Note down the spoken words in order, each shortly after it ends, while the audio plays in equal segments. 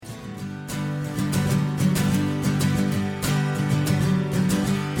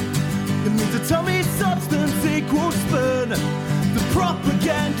equal spin. The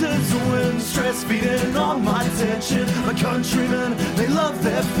propaganda's win, stress feeding on my tension. My countrymen, they love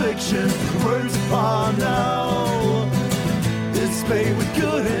their fiction. Words are now, it's made with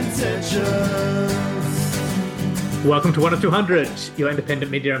good intentions. Welcome to 1 of 200, your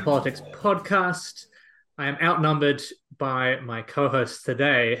independent media and politics podcast. I am outnumbered by my co-hosts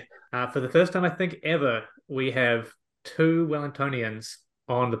today. For the first time, I think, ever, we have two Wellingtonians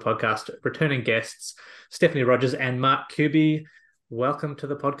on the podcast, returning guests, Stephanie Rogers and Mark Kuby. Welcome to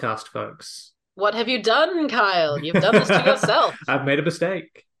the podcast, folks. What have you done, Kyle? You've done this to yourself. I've made a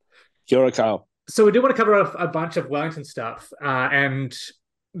mistake. You're a Kyle. So we do want to cover a bunch of Wellington stuff, and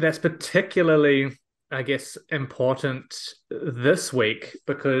that's particularly, I guess, important this week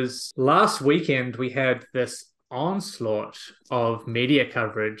because last weekend we had this onslaught of media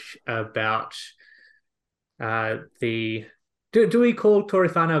coverage about the... Do we call Tory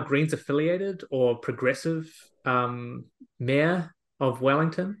Whanau Greens affiliated or progressive mayor of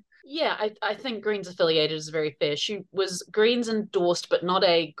Wellington? Yeah, I think Greens affiliated is very fair. She was Greens endorsed, but not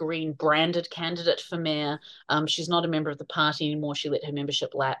a Green branded candidate for mayor. She's not a member of the party anymore. She let her membership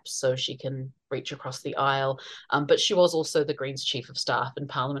lapse so she can reach across the aisle. But she was also the Greens chief of staff in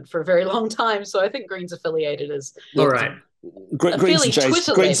Parliament for a very long time. So I think Greens affiliated is all right.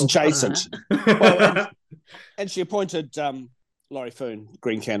 Greens adjacent. Well, and she appointed Laurie Foon,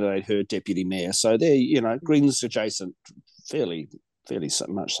 Green candidate, her deputy mayor. So they're, Greens adjacent, fairly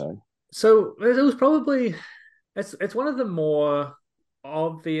much so. So it was probably, it's one of the more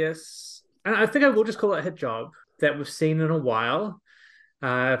obvious, and I think I will just call it a hit job that we've seen in a while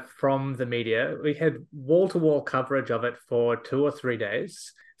from the media. We had wall-to-wall coverage of it for 2 or 3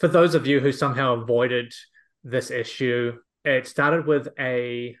 days. For those of you who somehow avoided this issue, it started with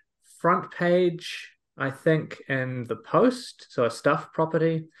a front page, I think, in the Post, so a Stuff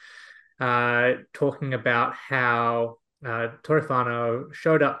property, talking about how Tory Whanau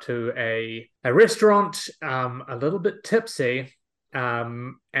showed up to a restaurant a little bit tipsy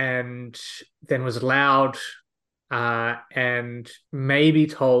and then was loud and maybe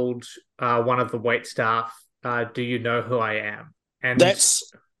told one of the wait staff, do you know who I am? And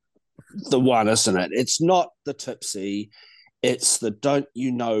that's the one, isn't it? It's not the tipsy, it's the don't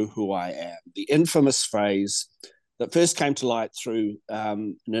you know who I am. The infamous phrase that first came to light through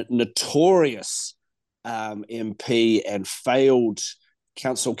notorious MP and failed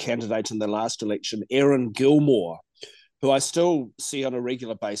council candidate in the last election, Erin Gilmore, who I still see on a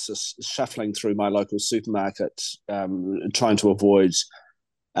regular basis shuffling through my local supermarket, trying to avoid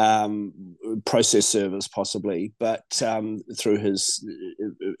process servers possibly, but through his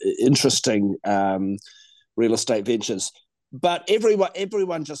interesting real estate ventures. But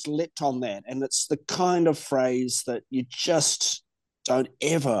everyone just leapt on that, and it's the kind of phrase that you just don't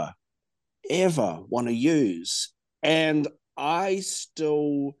ever want to use. And I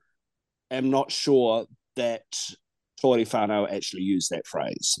still am not sure that Tory Whanau actually used that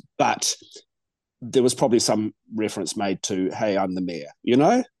phrase, but there was probably some reference made to, hey, I'm the mayor,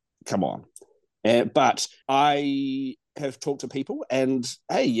 come on. But I have talked to people and,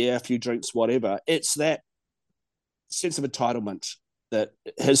 hey, yeah, a few drinks, whatever. It's that sense of entitlement that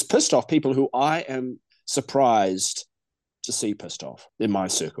has pissed off people who I am surprised to see pissed off in my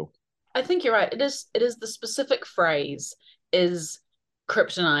circle. I think you're right. It is the specific phrase is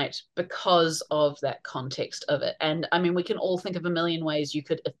kryptonite because of that context of it. And I mean, we can all think of a million ways you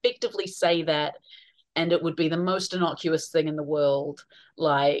could effectively say that and it would be the most innocuous thing in the world.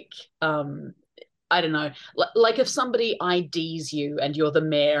 Like, I don't know, like if somebody IDs you and you're the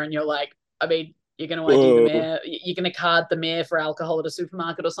mayor and you're like, I mean, you're going to ID the mayor, you're going to card the mayor for alcohol at a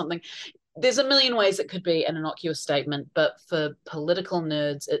supermarket or something. There's a million ways it could be an innocuous statement, but for political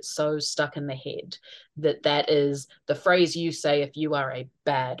nerds, it's so stuck in the head that is the phrase you say if you are a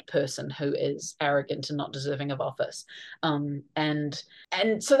bad person who is arrogant and not deserving of office. And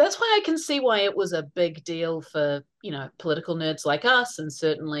so that's why I can see why it was a big deal for, political nerds like us, and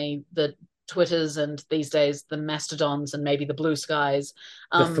certainly the Twitters and these days the Mastodons and maybe the Blue Skies.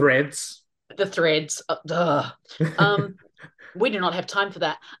 The Threads. The Threads. We do not have time for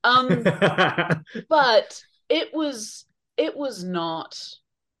that. But it was not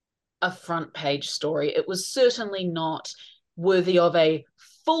a front page story. It was certainly not worthy of a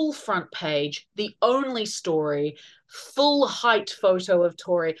full front page, the only story, full height photo of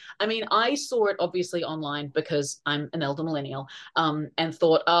Tory. I mean, I saw it obviously online because I'm an elder millennial, and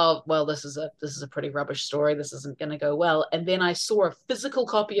thought, oh, well, this is a pretty rubbish story. This isn't going to go well. And then I saw a physical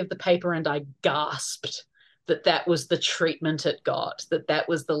copy of the paper and I gasped that was the treatment it got, that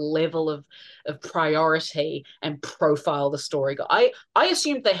was the level of priority and profile the story got. I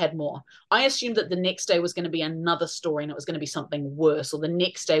assumed they had more. I assumed that the next day was going to be another story and it was going to be something worse, or the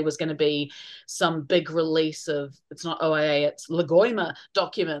next day was going to be some big release of, it's not OIA, it's Lagoima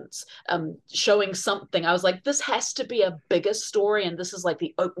documents, showing something. I was like, this has to be a bigger story, and this is like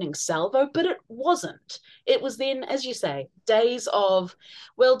the opening salvo, but it wasn't. It was then, as you say, days of,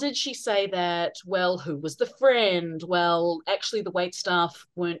 well, did she say that? Well, who was the friend? Well, actually, the wait staff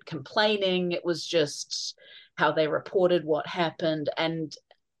weren't complaining. It was just how they reported what happened. And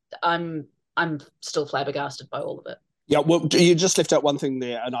I'm still flabbergasted by all of it. Yeah, well, you just left out one thing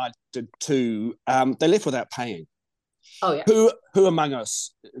there, and I did too. They left without paying. Oh yeah. Who among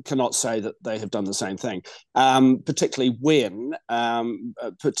us cannot say that they have done the same thing? Particularly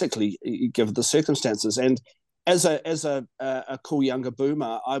given the circumstances. And as a cool younger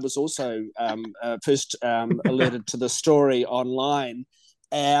boomer, I was also first alerted to the story online,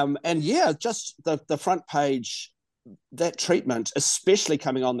 and yeah, just the front page, that treatment, especially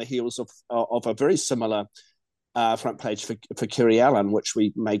coming on the heels of a very similar front page for Kerry Allen, which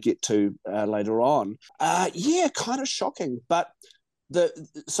we may get to later on. Yeah, kind of shocking. But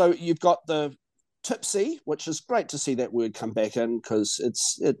so you've got the tipsy, which is great to see that word come back in, because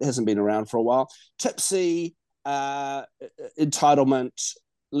it hasn't been around for a while. Tipsy, entitlement,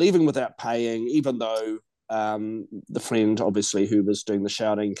 leaving without paying, even though the friend, obviously, who was doing the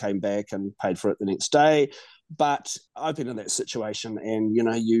shouting came back and paid for it the next day. But I've been in that situation, and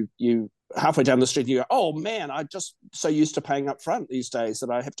you halfway down the street, you go, oh man, I'm just so used to paying up front these days that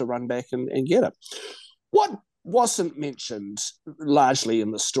I have to run back and get it. What wasn't mentioned largely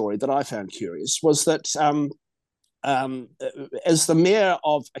in the story that I found curious was that as the mayor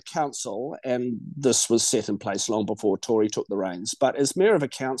of a council, and this was set in place long before Tory took the reins, but as mayor of a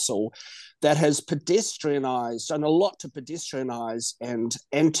council that has pedestrianised, done a lot to pedestrianise and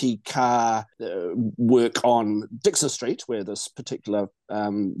anti-car work on Dixon Street, where this particular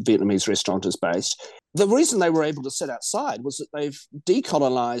Vietnamese restaurant is based. The reason they were able to sit outside was that they've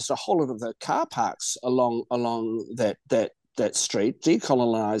decolonised a whole lot of the car parks along that street,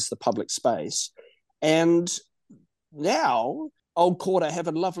 decolonised the public space, and now Old Quarter have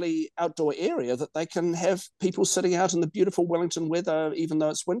a lovely outdoor area that they can have people sitting out in the beautiful Wellington weather, even though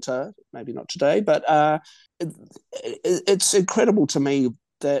it's winter, maybe not today, but it's incredible to me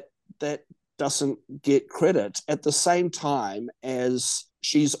that that doesn't get credit at the same time as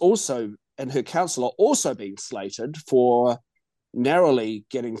she's also, and her council are also being slated for narrowly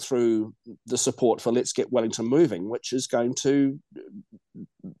getting through the support for Let's Get Wellington Moving, which is going to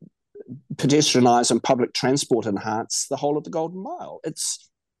pedestrianise and public transport enhance the whole of the Golden Mile. It's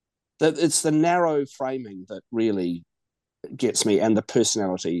the narrow framing that really gets me, and the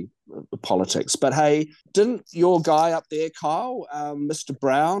personality of the politics. But hey, didn't your guy up there, Kyle, Mr.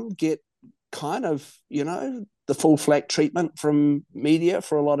 Brown, get kind of, the full flack treatment from media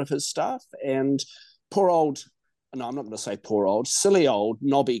for a lot of his stuff? And poor old, no, I'm not going to say poor old, silly old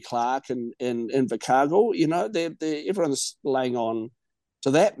Nobby Clark in Invercargill, everyone's laying on to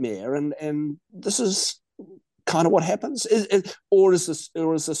that mayor, and this is kind of what happens. Or is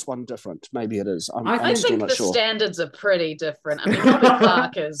this one different? Maybe it is. I still think not the sure. standards are pretty different. I mean, Nobby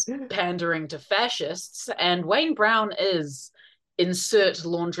Clark is pandering to fascists, and Wayne Brown is insert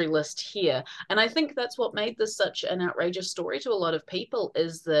laundry list here. And I think that's what made this such an outrageous story to a lot of people,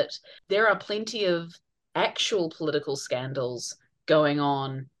 is that there are plenty of actual political scandals going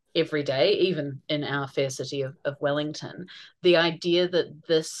on every day, even in our fair city of Wellington. The idea that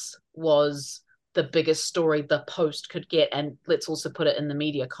this was the biggest story the Post could get, and let's also put it in the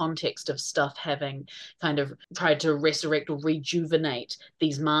media context of Stuff having kind of tried to resurrect or rejuvenate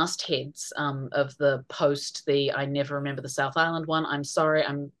these mastheads of the Post, I never remember the South Island one, I'm sorry,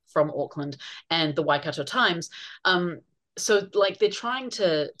 I'm from Auckland, and the Waikato Times. So like they're trying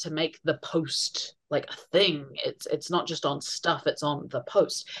to make the Post like a thing. It's not just on Stuff, it's on the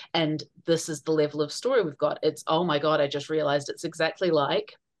Post. And this is the level of story we've got. It's, oh my God, I just realized it's exactly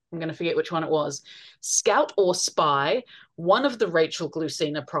like, I'm going to forget which one it was, Scout or Spy, one of the Rachel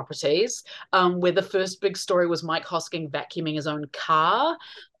Glusina properties, where the first big story was Mike Hosking vacuuming his own car.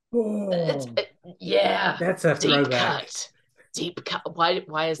 Yeah, that's a throwback. Deep cut.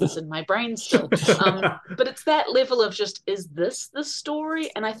 Why is this in my brain still? But it's that level of just, is this the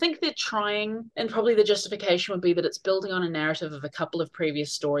story? And I think they're trying, and probably the justification would be that it's building on a narrative of a couple of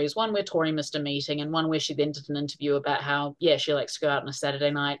previous stories, one where Tory missed a meeting, and one where she then did an interview about how, yeah, she likes to go out on a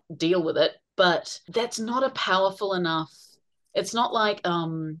Saturday night, deal with it. But that's not a powerful enough. It's not like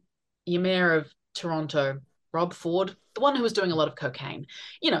your mayor of Toronto, Rob Ford, the one who was doing a lot of cocaine.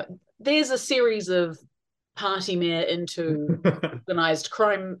 There's a series of party mayor into organized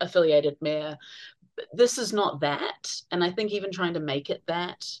crime affiliated mayor, this is not that. And I think even trying to make it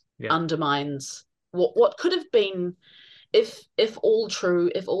that undermines what could have been, if all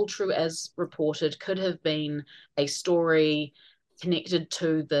true as reported, could have been a story connected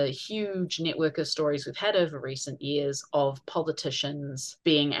to the huge network of stories we've had over recent years of politicians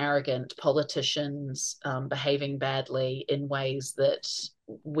being arrogant, politicians behaving badly in ways that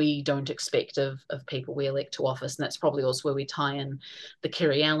we don't expect of people we elect to office. And that's probably also where we tie in the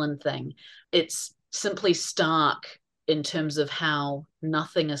Kerry Allen thing. It's simply stark in terms of how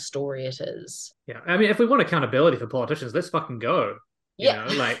nothing a story it is. Yeah, I mean, if we want accountability for politicians, let's fucking go. You know,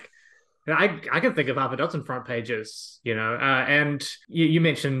 like, I can think of half a dozen front pages, and you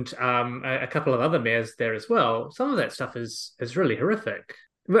mentioned a couple of other mayors there as well. Some of that stuff is really horrific.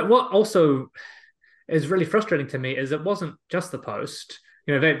 But what also is really frustrating to me is it wasn't just the Post.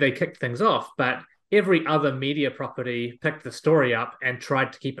 They kicked things off, but every other media property picked the story up and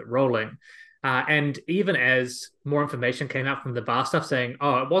tried to keep it rolling. And even as more information came out from the bar stuff saying,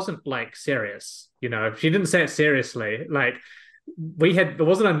 oh, it wasn't like serious, she didn't say it seriously. Like, there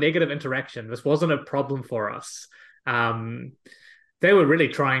wasn't a negative interaction. This wasn't a problem for us. They were really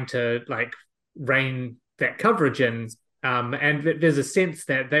trying to like rein that coverage in. And there's a sense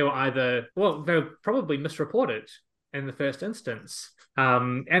that they were probably misreported in the first instance.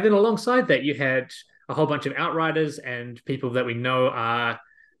 And then alongside that, you had a whole bunch of outriders and people that we know are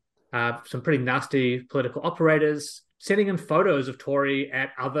some pretty nasty political operators sending in photos of Tory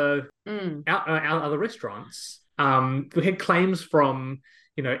at other other restaurants. We had claims from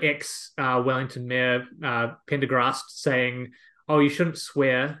ex Wellington Mayor Pendergrast saying, "Oh, you shouldn't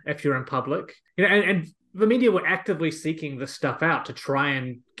swear if you're in public." And the media were actively seeking this stuff out to try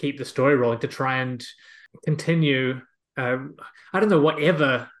and keep the story rolling, to try and continue. I don't know,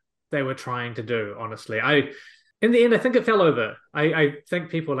 whatever they were trying to do. Honestly, in the end, I think it fell over. I think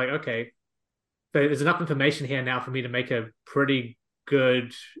people were like, okay, there's enough information here now for me to make a pretty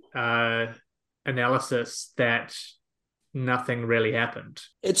good analysis that nothing really happened.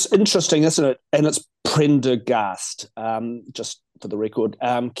 It's interesting, isn't it? And it's Prendergast, just for the record,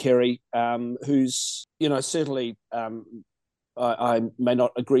 Kerry, who's certainly I may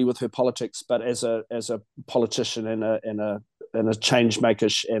not agree with her politics, but as a politician and a change maker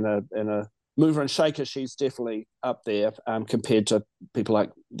and a mover and shaker, she's definitely up there compared to people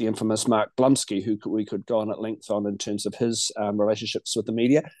like the infamous Mark Blumsky, who we could go on at length on in terms of his relationships with the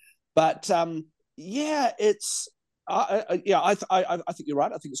media. But it's I think you're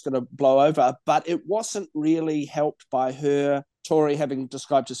right. I think it's going to blow over, but it wasn't really helped by her, Tory, having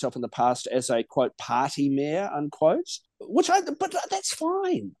described herself in the past as a quote party mayor, unquote. But that's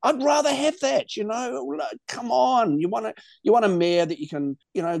fine. I'd rather have that. Come on, you want a mayor that you can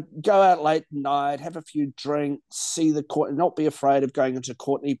go out late at night, have a few drinks, see the court, not be afraid of going into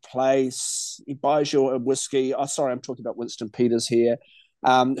Courtney Place. He buys you a whiskey. Oh, sorry, I'm talking about Winston Peters here.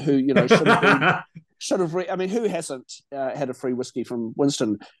 Who should have who hasn't had a free whiskey from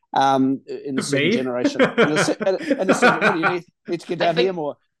Winston in the second generation? What do you need to get down here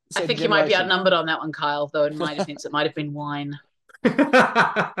more? I think you might be outnumbered on that one, Kyle, though in my defense it might have been wine.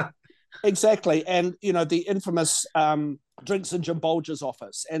 Exactly. And the infamous drinks in Jim Bolger's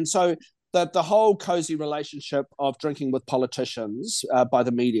office. And so the whole cozy relationship of drinking with politicians by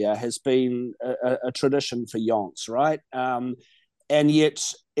the media has been a tradition for yonks, right? And yet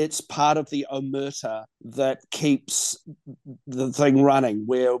it's part of the omerta that keeps the thing running,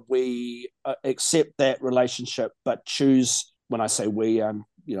 where we accept that relationship, but choose, when I say we,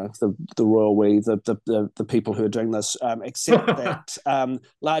 the royal we, the people who are doing this, accept that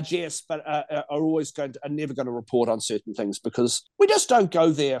largesse, but are never going to report on certain things, because we just don't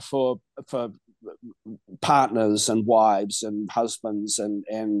go there for partners and wives and husbands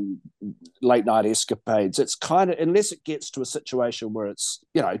and late night escapades. It's kind of, unless it gets to a situation where it's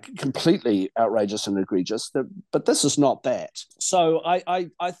completely outrageous and egregious, but this is not that. So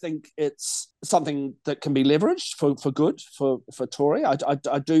I think it's something that can be leveraged for good for Tory. I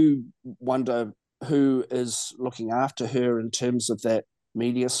do wonder who is looking after her in terms of that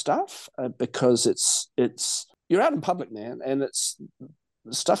media stuff, because it's you're out in public, man, and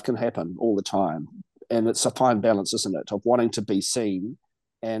stuff can happen all the time, and it's a fine balance, isn't it, of wanting to be seen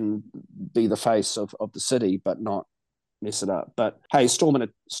and be the face of the city, but not mess it up. But hey, storm in a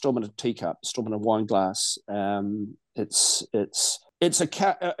teacup, storm in a wine glass.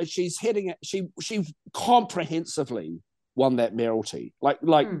 She comprehensively won that mayoralty,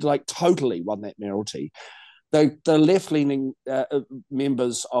 like totally won that mayoralty. The left-leaning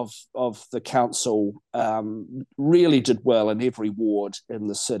members of the council really did well in every ward in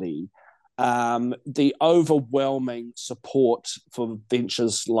the city. The overwhelming support for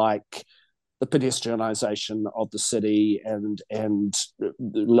ventures like the pedestrianisation of the city and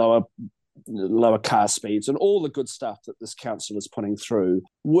lower car speeds and all the good stuff that this council is putting through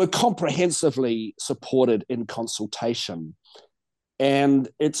were comprehensively supported in consultation. And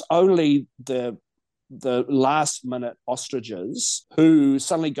it's only the last minute ostriches who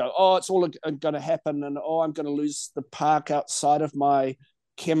suddenly go, oh, it's all going to happen, and oh, I'm going to lose the park outside of my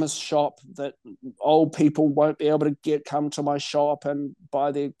chemist shop, that old people won't be able to come to my shop and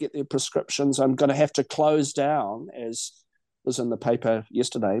get their prescriptions. I'm going to have to close down, as was in the paper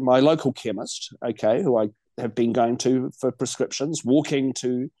yesterday, my local chemist, okay, who I have been going to for prescriptions, walking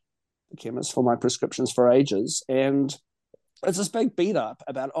to the chemist for my prescriptions for ages. And it's this big beat up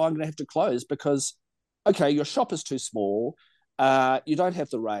about, oh, I'm going to have to close because, okay, your shop is too small. You don't have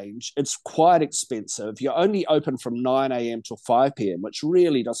the range. It's quite expensive. You're only open from 9 a.m. till 5 p.m., which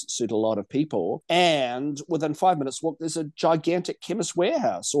really doesn't suit a lot of people. And within 5 minutes walk, there's a gigantic chemist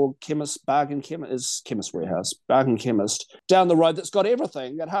warehouse or bargain chemist down the road that's got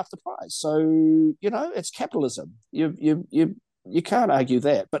everything at half the price. So, it's capitalism. You can't argue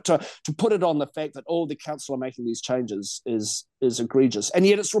that. But to put it on the fact that all the council are making these changes is egregious. And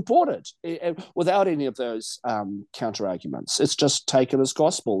yet it's reported without any of those counter arguments. It's just taken as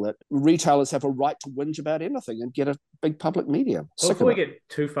gospel that retailers have a right to whinge about anything and get a big public media. Well, before we get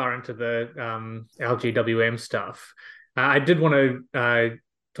too far into the LGWM stuff, I did want to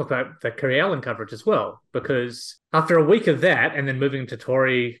talk about the Kerry Allen coverage as well, because after a week of that and then moving to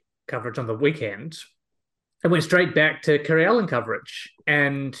Tory coverage on the weekend, it went straight back to Kerry Allen coverage,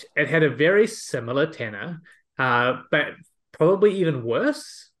 and it had a very similar tenor, but probably even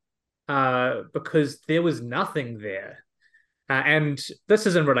worse, because there was nothing there. And this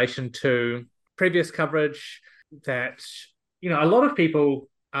is in relation to previous coverage that, a lot of people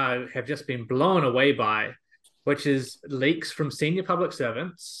have just been blown away by, which is leaks from senior public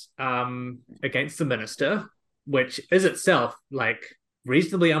servants against the minister, which is itself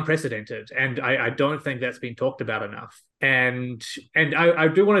reasonably unprecedented, and I don't think that's been talked about enough. And I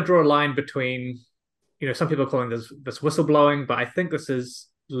do want to draw a line between, some people are calling this whistleblowing, but I think this is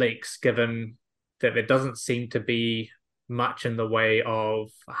leaks, given that there doesn't seem to be much in the way of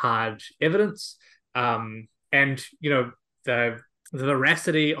hard evidence. And the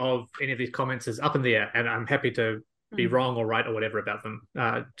veracity of any of these comments is up in the air, and I'm happy to be wrong or right or whatever about them.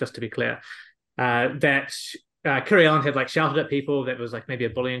 Just to be clear, that Kerry Allen had shouted at people that was maybe a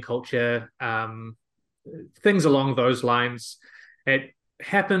bullying culture, things along those lines. It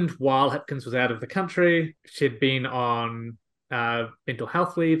happened while Hipkins was out of the country. She'd been on mental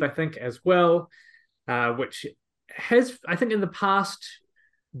health leave, I think, as well, which has, I think, in the past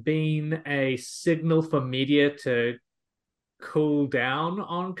been a signal for media to cool down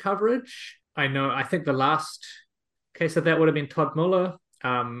on coverage. I think the last case of that would have been Todd Muller,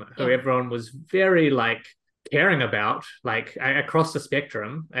 who everyone was very caring about, across the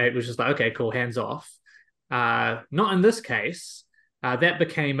spectrum. It was just okay, cool, hands off. Not in this case. That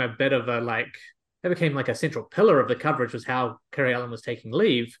became a bit of a central pillar of the coverage, was how Kerry Allen was taking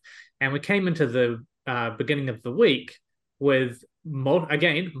leave. And we came into the beginning of the week with,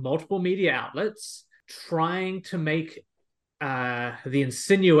 multiple media outlets trying to make the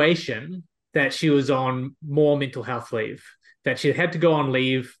insinuation that she was on more mental health leave, that she had to go on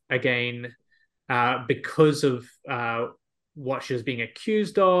leave again because of what she was being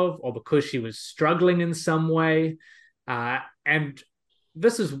accused of, or because she was struggling in some way. And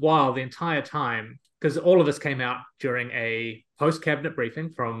this is while the entire time, because all of this came out during a post-cabinet briefing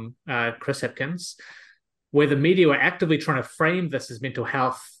from Chris Hipkins, where the media were actively trying to frame this as mental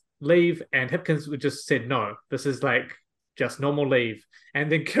health leave, and Hipkins just said, no, this is just normal leave.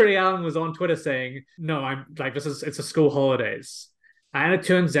 And then Kerry Allen was on Twitter saying, no, it's a school holidays. And it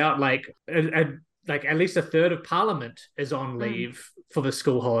turns out at least a third of Parliament is on leave for the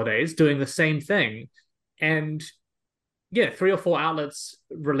school holidays, doing the same thing. And 3 or 4 outlets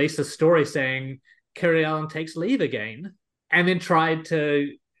released a story saying Kerry Allen takes leave again, and then tried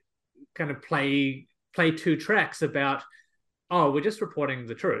to kind of play 2 tracks about, oh, we're just reporting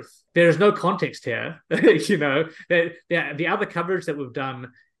the truth. There is no context here. The other coverage that we've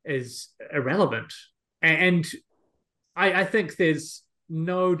done is irrelevant. And I think there's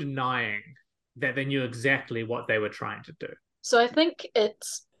no denying that they knew exactly what they were trying to do. So I think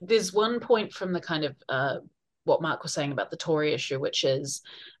there's one point from the kind of what Mark was saying about the Tory issue, which is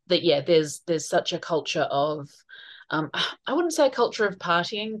that, there's such a culture of, I wouldn't say a culture of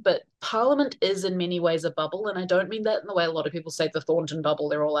partying, but Parliament is in many ways a bubble. And I don't mean that in the way a lot of people say the Thornton bubble,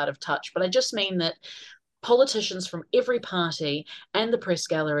 they're all out of touch. But I just mean that politicians from every party and the press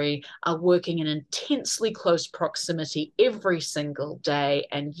gallery are working in intensely close proximity every single day.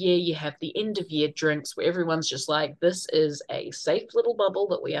 And yeah, you have the end of year drinks where everyone's just like, this is a safe little bubble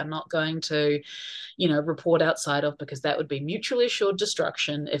that we are not going to, report outside of, because that would be mutually assured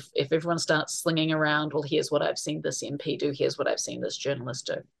destruction. If everyone starts slinging around, well, here's what I've seen this MP do, here's what I've seen this journalist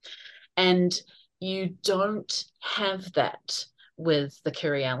do. And you don't have that with the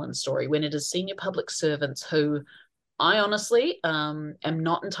Kerry Allen story, when it is senior public servants who I honestly am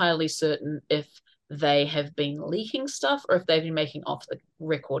not entirely certain if they have been leaking stuff or if they've been making off the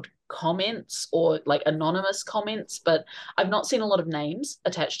record comments or like anonymous comments, but I've not seen a lot of names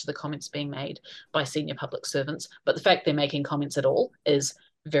attached to the comments being made by senior public servants. But the fact they're making comments at all is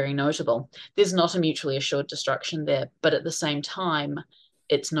very notable. There's not a mutually assured destruction there, but at the same time,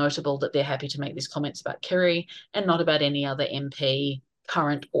 it's notable that they're happy to make these comments about Kerry and not about any other MP,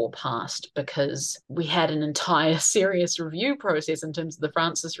 current or past, because we had an entire serious review process in terms of the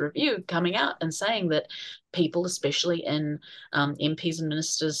Francis Review coming out and saying that people, especially in MPs and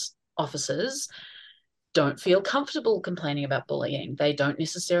ministers' offices, don't feel comfortable complaining about bullying. They don't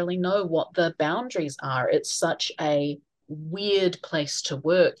necessarily know what the boundaries are. It's such a weird place to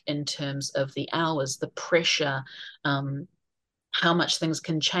work in terms of the hours, the pressure, how much things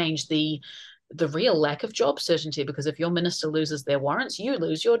can change, the real lack of job certainty, because if your minister loses their warrants, you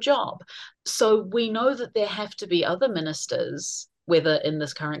lose your job. So we know that there have to be other ministers, whether in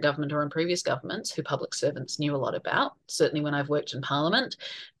this current government or in previous governments, who public servants knew a lot about. Certainly when I've worked in Parliament,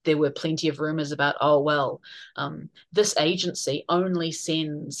 there were plenty of rumours about, this agency only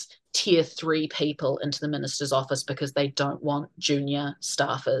sends tier 3 people into the minister's office because they don't want junior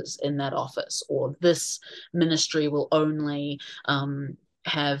staffers in that office, or this ministry will only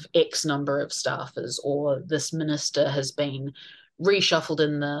have X number of staffers, or this minister has been reshuffled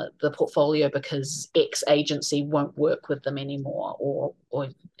in the portfolio because X agency won't work with them anymore, or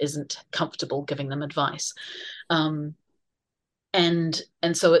isn't comfortable giving them advice. And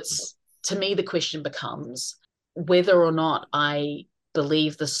so it's, to me, the question becomes whether or not I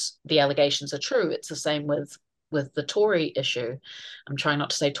believe the allegations are true. It's the same with the Tory issue. I'm trying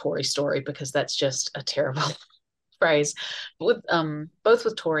not to say Tory story because that's just a terrible phrase. But with both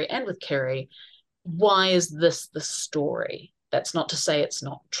with Tory and with Kerry, why is this the story? That's not to say it's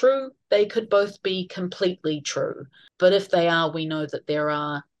not true. They could both be completely true. But if they are, we know that there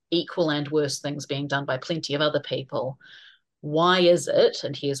are equal and worse things being done by plenty of other people. Why is it,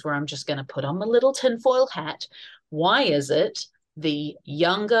 and here's where I'm just going to put on my little tinfoil hat, why is it the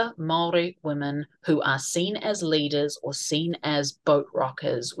younger Maori women who are seen as leaders or seen as boat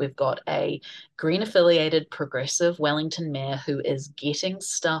rockers? We've got a Green affiliated progressive Wellington mayor who is getting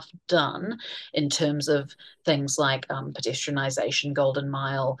stuff done in terms of things like pedestrianisation, Golden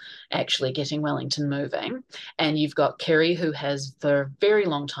Mile, actually getting Wellington moving. And you've got Kerry, who has for a very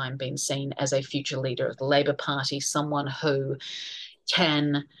long time been seen as a future leader of the Labour Party, someone who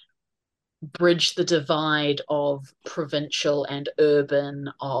can bridge the divide of provincial and urban,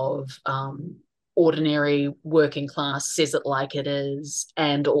 of ordinary working class, says it like it is,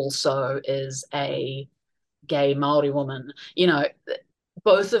 and also is a gay Maori woman.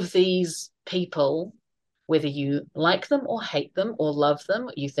 Both of these people, whether you like them or hate them or love them,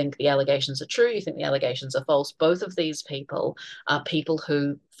 you think the allegations are true, you think the allegations are false, both of these people are people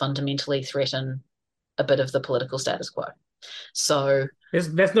who fundamentally threaten a bit of the political status quo. So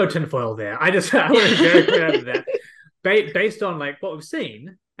there's no tinfoil there. I want to be very clear about that. Based on like what we've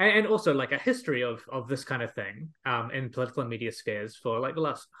seen, and also like a history of this kind of thing in political and media spheres for like the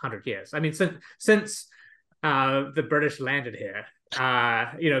last 100 years. I mean, since the British landed here,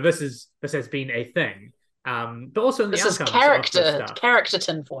 this has been a thing. But also in the this outcomes is of this stuff. character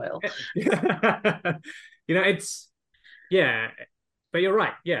tinfoil. But you're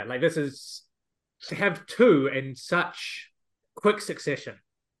right. Yeah, like this is to have two in such quick succession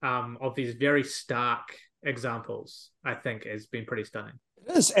of these very stark examples, I think has been pretty stunning.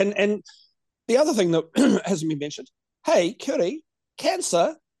 It is. And the other thing that hasn't been mentioned, hey, Kerry,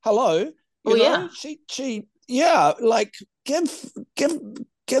 cancer, hello. Yeah. She like give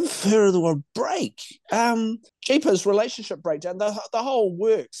her a break. Jeepers, relationship breakdown, the whole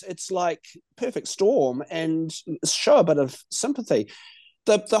works. It's like perfect storm, and show a bit of sympathy.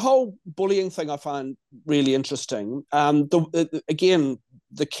 The whole bullying thing I find really interesting. Again,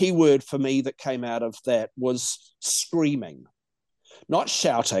 the key word for me that came out of that was screaming, not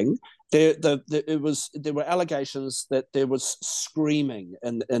shouting. There were allegations that there was screaming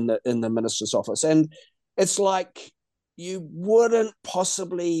in the minister's office, and it's like you wouldn't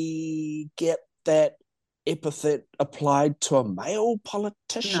possibly get that epithet applied to a male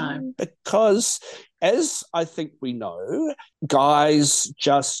politician? Because, as I think we know, guys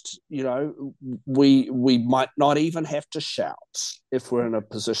just, we might not even have to shout if we're in a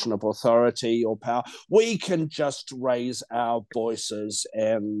position of authority or power. We can just raise our voices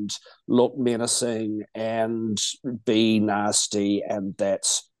and look menacing and be nasty, and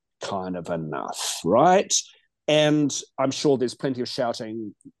that's kind of enough, right? And I'm sure there's plenty of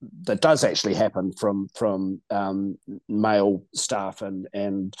shouting that does actually happen from male staff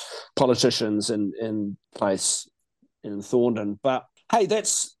and politicians in place in Thorndon. But hey,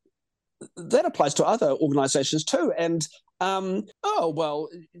 that applies to other organisations too. And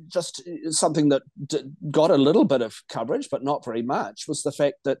just something that got a little bit of coverage, but not very much, was the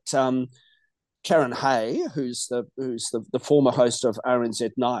fact that Karen Hay, who's the former host of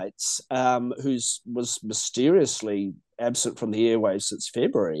RNZ Nights, was mysteriously absent from the airwaves since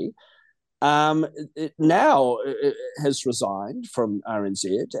February, now has resigned from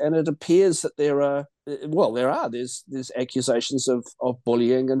RNZ, and it appears that there's accusations of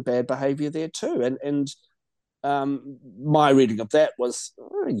bullying and bad behaviour there too, and my reading of that was,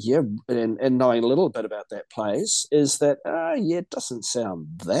 and knowing a little bit about that place, is that it doesn't sound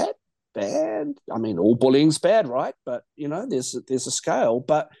that bad. I mean, all bullying's bad, right? But there's a scale.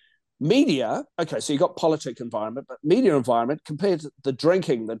 But media, okay, so you got politic environment, but media environment compared to the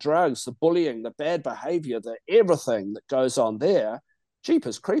drinking, the drugs, the bullying, the bad behavior, the everything that goes on there,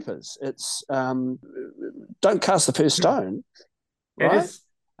 jeepers creepers. It's don't cast the first stone, right? It is,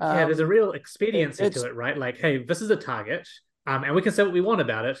 there's a real expediency to it, right? Like, hey, this is a target, and we can say what we want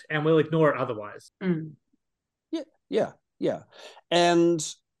about it, and we'll ignore it otherwise. Yeah. And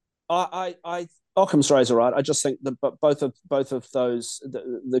I Occam's razor, right? I just think that both of those,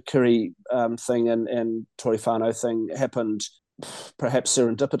 the Kiri thing and Tory Whānau thing, happened perhaps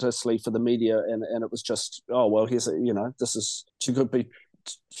serendipitously for the media, and it was just, this is too good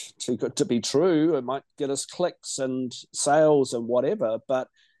to be true. It might get us clicks and sales and whatever, but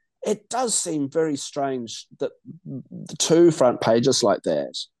it does seem very strange that the two front pages like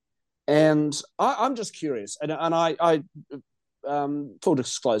that. And I'm just curious, and I full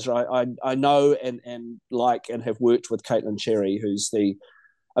disclosure, I know and like and have worked with Caitlin Cherry, who's the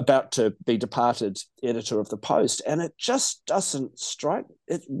about to be departed editor of the Post, and it just doesn't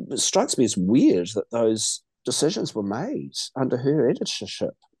it strikes me as weird that those decisions were made under her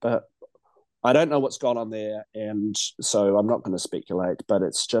editorship. But I don't know what's gone on there, and so I'm not going to speculate. But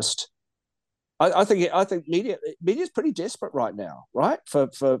it's just, I think media is pretty desperate right now, right,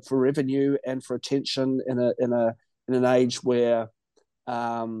 for revenue and for attention in an age where,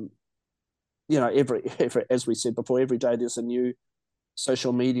 every as we said before, every day there's a new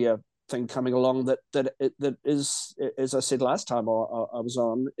social media thing coming along that is, as I said last time I was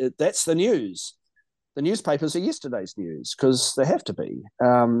on, that's the news. The newspapers are yesterday's news because they have to be.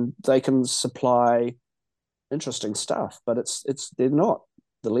 They can supply interesting stuff, but they're not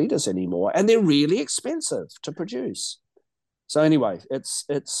the leaders anymore, and they're really expensive to produce. So anyway, it's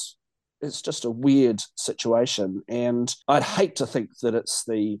just a weird situation, and I'd hate to think that it's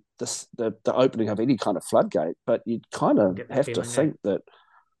the opening of any kind of floodgate, but you'd kind of have to think that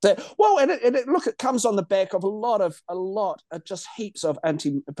well, and it comes on the back of a lot of just heaps of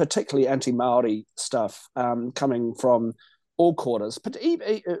particularly anti-Maori stuff coming from all quarters, but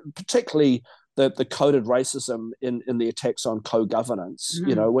particularly the coded racism in the attacks on co-governance,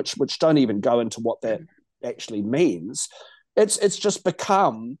 which don't even go into what that actually means. It's just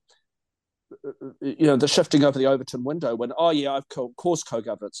become, the shifting over the Overton window when, of course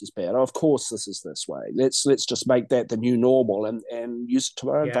co-governance is bad. Of course this is this way. Let's just make that the new normal and use it to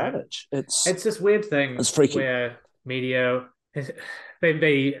our advantage. It's this weird thing. It's freaky. Where media,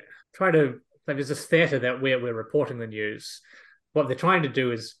 they try to, like, there's this theatre that we're reporting the news. What they're trying to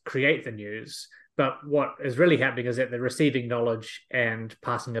do is create the news, but what is really happening is that they're receiving knowledge and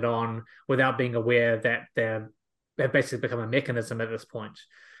passing it on without being aware that they've basically become a mechanism at this point.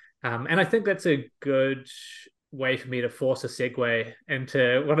 And I think that's a good way for me to force a segue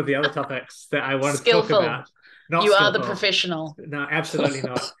into one of the other topics that I wanted to talk about. You are the professional. No, absolutely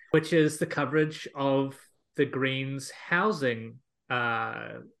not. Which is the coverage of the Greens housing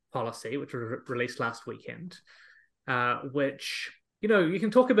policy, which was released last weekend, which, you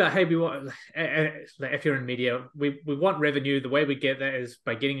can talk about, hey, we want, if you're in media, we want revenue. The way we get that is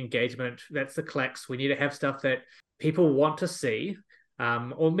by getting engagement. That's the clicks. We need to have stuff that people want to see.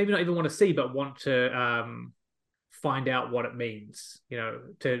 Or maybe not even want to see, but want to find out what it means,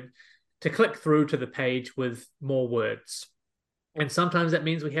 to click through to the page with more words. And sometimes that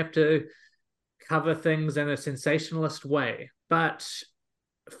means we have to cover things in a sensationalist way. But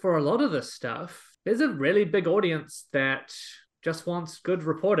for a lot of this stuff, there's a really big audience that just wants good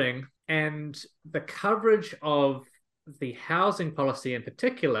reporting, and the coverage of the housing policy in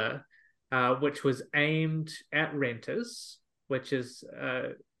particular, which was aimed at renters, which is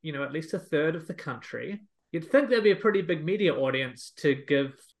at least a third of the country. You'd think there'd be a pretty big media audience to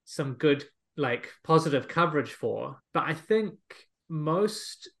give some good, like, positive coverage for. But I think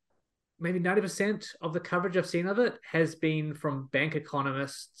maybe 90% of the coverage I've seen of it has been from bank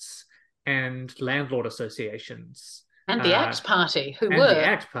economists and landlord associations. And the ACT Party, who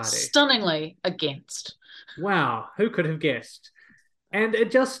were stunningly against. Wow, who could have guessed? And it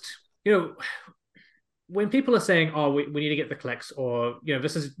just, when people are saying, oh, we need to get the clicks, or,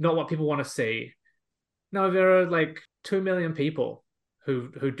 this is not what people want to see. No, there are like 2 million people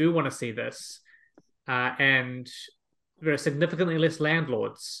who do want to see this. And there are significantly less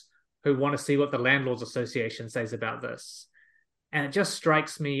landlords who want to see what the Landlords Association says about this. And it just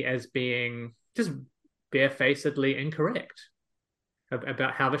strikes me as being just barefacedly incorrect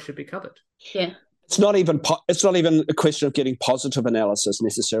about how this should be covered. Yeah. It's not even a question of getting positive analysis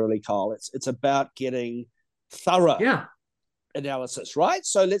necessarily, Kyle. It's about getting thorough analysis, right?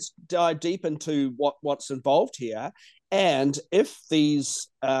 So let's dive deep into what's involved here. And if these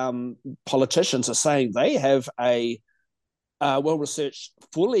politicians are saying they have a well-researched,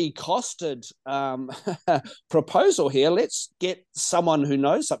 fully costed proposal here, let's get someone who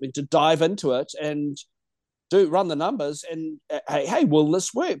knows something to dive into it and run the numbers. And hey, will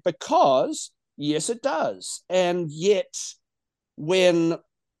this work? Because yes, it does. And yet, when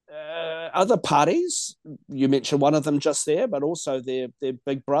other parties, you mentioned one of them just there, but also their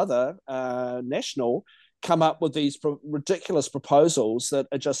big brother, National, come up with these ridiculous proposals that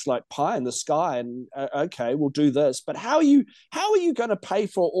are just like pie in the sky, and okay, we'll do this. But how are you going to pay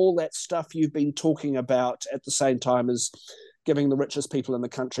for all that stuff you've been talking about at the same time as giving the richest people in the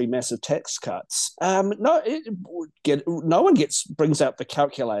country massive tax cuts? No one brings out the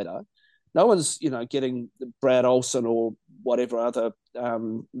calculator. No one's, getting Brad Olson or whatever other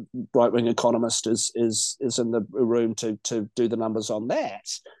right-wing economist is in the room to do the numbers on that.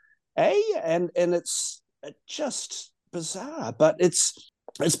 And it's just bizarre, but it's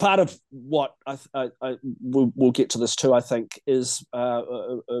part of what we'll get to this too. I think is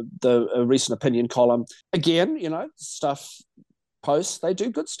the recent opinion column again. Stuff posts, they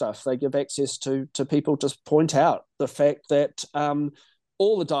do good stuff. They give access to people to point out the fact that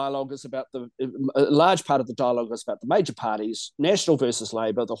all the dialogue is about a large part of the dialogue is about the major parties, National versus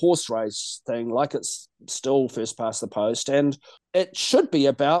Labour, the horse race thing, like it's still first past the post, and it should be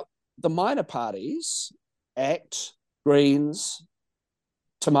about the minor parties, ACT, Greens,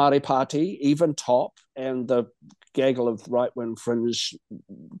 Te Māori Party, even TOP, and the gaggle of right-wing fringe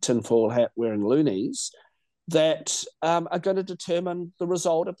tinfoil hat wearing loonies that are going to determine the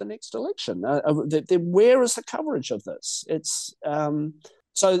result of the next election. Where is the coverage of this? It's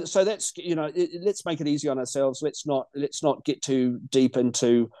so that's let's make it easy on ourselves. Let's not get too deep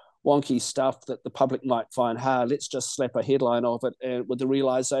into wonky stuff that the public might find hard. Let's just slap a headline of it with the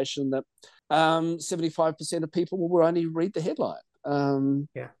realization that 75% of people will only read the headline.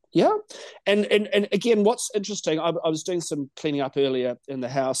 Yeah. And again, what's interesting, I was doing some cleaning up earlier in the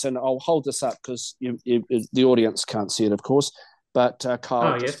house, and I'll hold this up because the audience can't see it, of course, but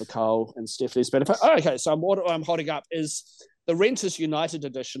Kyle, just for Kyle and Stephanie's benefit. Okay, so what I'm holding up is the Renters United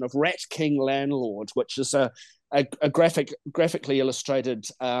edition of Rat King Landlord, which is a graphically illustrated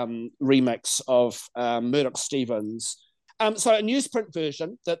remix of Murdoch Stevens. So a newsprint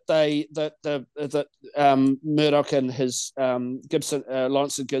version that Murdoch and his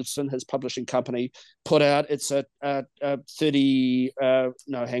Lawrence and Gibson, his publishing company, put out. It's a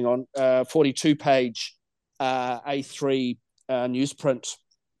 42-page A3 newsprint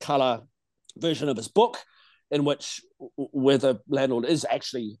color version of his book, in which where the landlord is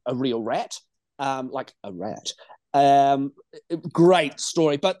actually a real rat, like a rat. Great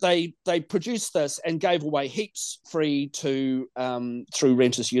story, but they produced this and gave away heaps free to through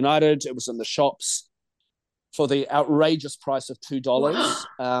Renters United. It was in the shops for the outrageous price of $2,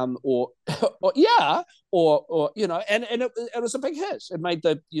 or and it was a big hit. It made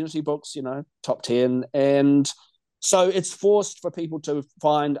the Unity Books top 10, and so it's forced for people to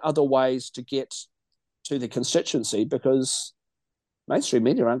find other ways to get to the constituency because mainstream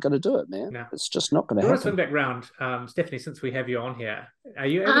media aren't going to do it, man. No. It's just not going to happen. Let's swing back round. Stephanie, since we have you on here, are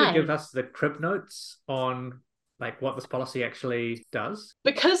you able to give us the crib notes on like what this policy actually does?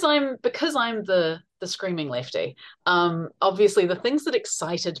 Because I'm the screaming lefty, obviously the things that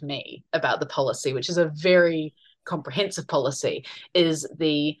excited me about the policy, which is a very comprehensive policy, is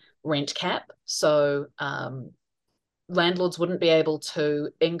the rent cap. So landlords wouldn't be able to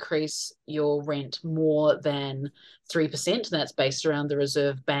increase your rent more than 3%. And that's based around the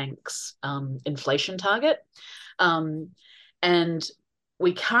Reserve Bank's inflation target. And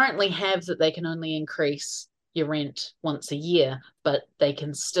we currently have that they can only increase your rent once a year, but they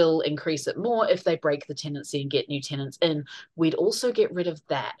can still increase it more if they break the tenancy and get new tenants in. We'd also get rid of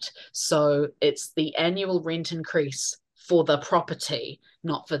that. So it's the annual rent increase for the property,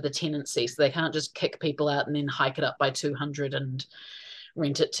 not for the tenancy. So they can't just kick people out and then hike it up by 200 and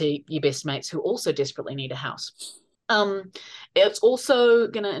rent it to your best mates who also desperately need a house. It's also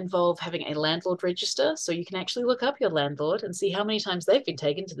going to involve having a landlord register, so you can actually look up your landlord and see how many times they've been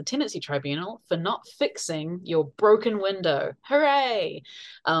taken to the tenancy tribunal for not fixing your broken window. Hooray!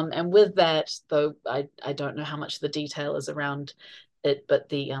 And with that, though, I don't know how much the detail is around it, but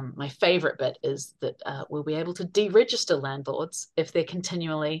the my favorite bit is that we'll be able to deregister landlords if they're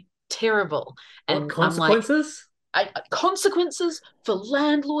continually terrible. And what consequences? Consequences for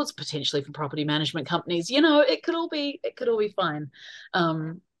landlords, potentially for property management companies. It could all be fine.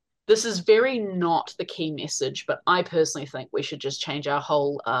 This is very not the key message, but I personally think we should just change our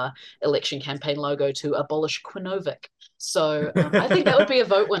whole election campaign logo to abolish Quinovic. So I think that would be a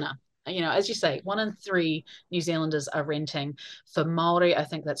vote winner. As you say, 1 in 3 New Zealanders are renting. For Maori, I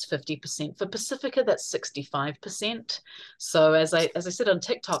think that's 50%. For Pacifica, that's 65%. So as I said on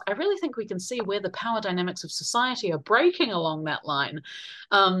TikTok, I really think we can see where the power dynamics of society are breaking along that line.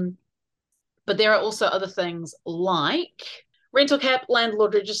 But there are also other things like rental cap,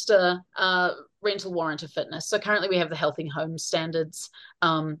 landlord register, rental warrant of fitness. So currently we have the Healthy Homes standards.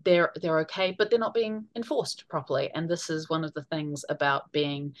 They're okay, but they're not being enforced properly. And this is one of the things about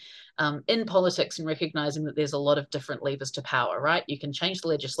being in politics and recognizing that there's a lot of different levers to power, right? You can change the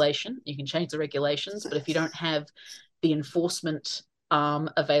legislation, you can change the regulations, but if you don't have the enforcement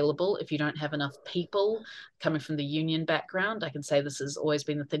available, if you don't have enough people coming from the union background, I can say this has always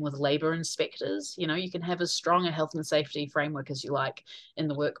been the thing with labor inspectors. You can have as strong a health and safety framework as you like in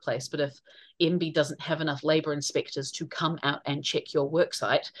the workplace, but if MB doesn't have enough labor inspectors to come out and check your work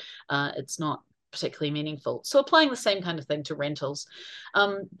site, it's not particularly meaningful. So applying the same kind of thing to rentals.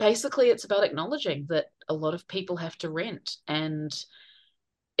 Basically, it's about acknowledging that a lot of people have to rent, and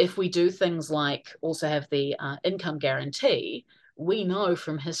if we do things like also have the income guarantee, we know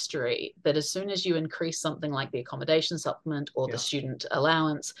from history that as soon as you increase something like the accommodation supplement or the student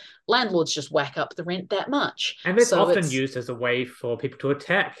allowance, landlords just whack up the rent that much. And it's often used as a way for people to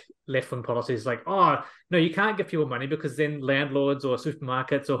attack left-wing policies like, oh, no, you can't give people money because then landlords or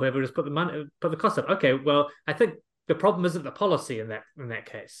supermarkets or whoever just put the cost up. Okay, well, I think the problem isn't the policy in that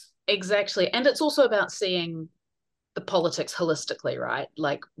case. Exactly. And it's also about seeing the politics holistically, right?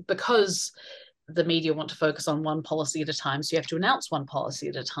 Like, because the media want to focus on one policy at a time, so you have to announce one policy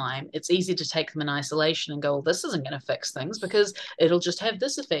at a time. It's easy to take them in isolation and go, well, this isn't going to fix things because it'll just have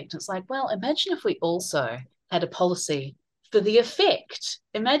this effect. It's like, well, imagine if we also had a policy for the effect.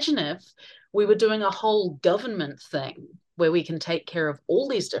 Imagine if we were doing a whole government thing where we can take care of all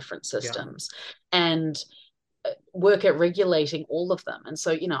these different systems and work at regulating all of them. And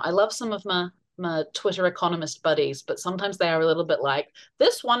so, I love some of my Twitter economist buddies, but sometimes they are a little bit like,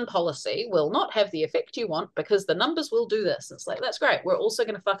 this one policy will not have the effect you want because the numbers will do this. It's like, that's great. We're also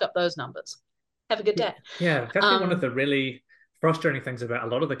going to fuck up those numbers. Have a good day. Yeah, that's been one of the really frustrating things about a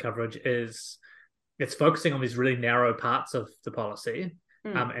lot of the coverage is it's focusing on these really narrow parts of the policy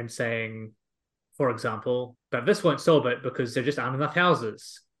and saying, for example, that this won't solve it because there just aren't enough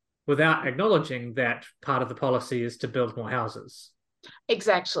houses, without acknowledging that part of the policy is to build more houses.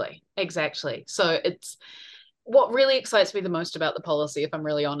 Exactly. So it's what really excites me the most about the policy, if I'm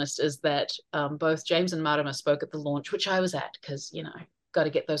really honest, is that both James and Marama spoke at the launch, which I was at because, got to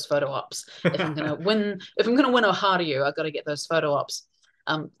get those photo ops. If I'm going to win Oharu, I've got to get those photo ops.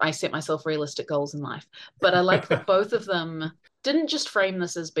 I set myself realistic goals in life, but I like that both of them didn't just frame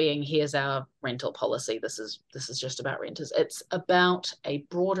this as being, here's our rental policy. This is just about renters. It's about a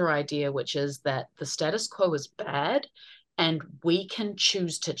broader idea, which is that the status quo is bad and we can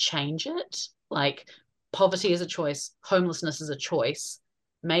choose to change it. Like, poverty is a choice, homelessness is a choice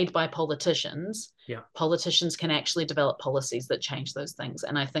made by politicians. Yeah. Politicians can actually develop policies that change those things.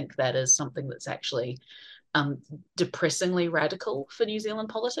 And I think that is something that's actually depressingly radical for New Zealand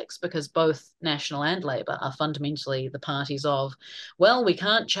politics, because both National and Labour are fundamentally the parties of, well, we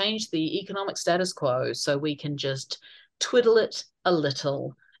can't change the economic status quo, so we can just twiddle it a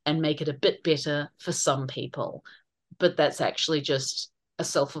little and make it a bit better for some people. But that's actually just a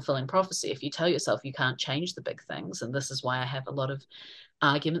self-fulfilling prophecy. If you tell yourself you can't change the big things, and this is why I have a lot of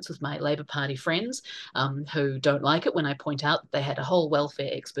arguments with my Labour Party friends who don't like it when I point out that they had a whole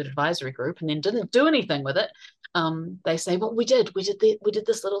welfare expert advisory group and then didn't do anything with it. they say, well, we did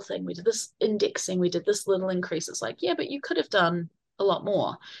this little thing, we did this indexing, we did this little increase. It's like, yeah, but you could have done a lot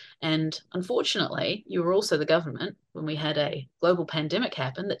more. And unfortunately, you were also the government when we had a global pandemic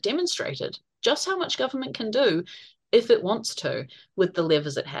happen that demonstrated just how much government can do if it wants to with the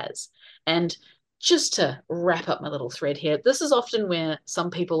levers it has. And just to wrap up my little thread here, this is often where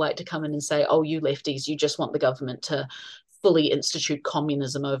some people like to come in and say, oh, you lefties, you just want the government to fully institute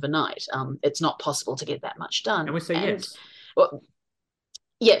communism overnight. It's not possible to get that much done. And we say yes. Well,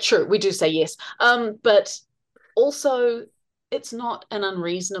 yeah, true. We do say yes. But also, it's not an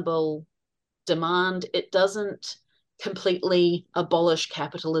unreasonable demand. It doesn't completely abolish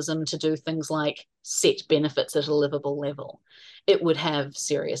capitalism to do things like set benefits at a livable level. It would have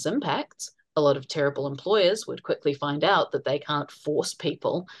serious impacts. A lot of terrible employers would quickly find out that they can't force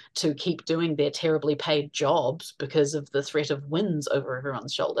people to keep doing their terribly paid jobs because of the threat of wins over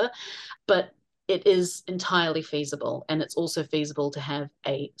everyone's shoulder. But it is entirely feasible. And it's also feasible to have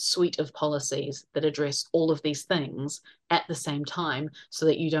a suite of policies that address all of these things at the same time, so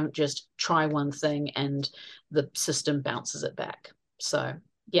that you don't just try one thing and the system bounces it back. So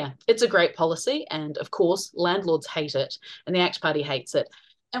yeah, it's a great policy. And of course, landlords hate it and the ACT Party hates it.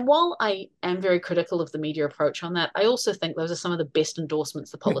 And while I am very critical of the media approach on that, I also think those are some of the best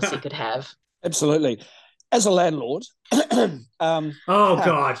endorsements the policy could have. Absolutely. As a landlord, oh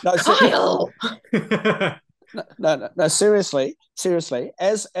God, no, Kyle. no, seriously.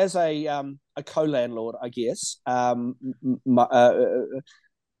 As a co-landlord, I guess, me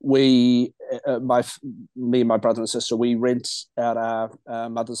and my brother and sister, we rent out our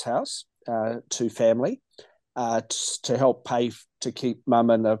mother's house to family to help pay to keep mum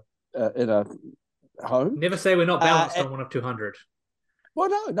in a home. Never say we're not balanced on one of 200. Well,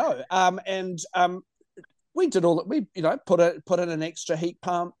 no. And we did all that. We, put in an extra heat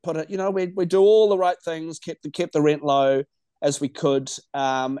pump. We do all the right things. Kept the rent low as we could.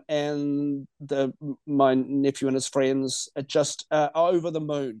 And my nephew and his friends are just over the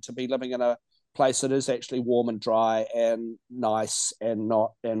moon to be living in a place that is actually warm and dry and nice, and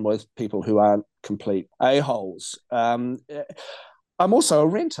with people who aren't complete a-holes. I'm also a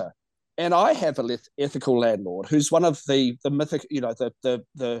renter, and I have an ethical landlord who's one of the mythic,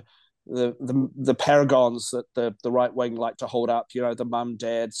 the paragons that the right wing like to hold up. The mum,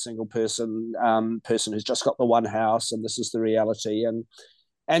 dad, single person who's just got the one house, and this is the reality.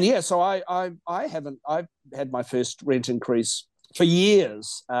 And yeah, so I've had my first rent increase for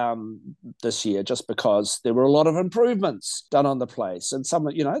years this year, just because there were a lot of improvements done on the place, and some,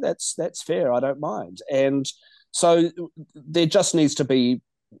 that's fair. I don't mind. And so there just needs to be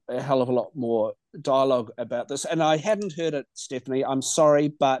a hell of a lot more dialogue about this. And I hadn't heard it, Stephanie. I'm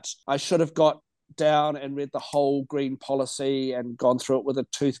sorry, but I should have got down and read the whole green policy and gone through it with a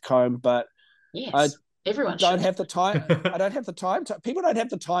tooth comb. But yes, everyone don't have the time. I don't have the time. People don't have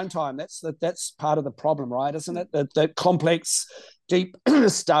the time. That's part of the problem, right? Isn't it? That complex, deep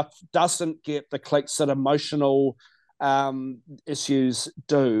stuff doesn't get the clicks that emotional issues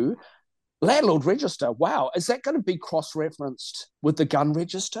do. Landlord register. Wow. Is that going to be cross-referenced with the gun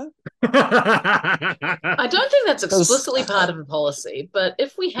register? I don't think that's explicitly part of the policy, but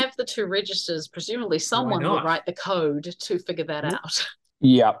if we have the two registers, presumably someone will write the code to figure that out.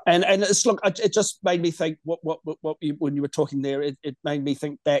 Yeah, and it's, look, it just made me think when you were talking there, it made me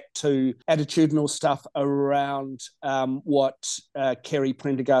think back to attitudinal stuff around what Kerry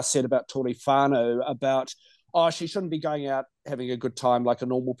Prendergast said about Tory Whānau, about, she shouldn't be going out having a good time like a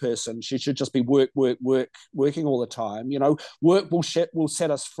normal person. She should just be working all the time. Work will set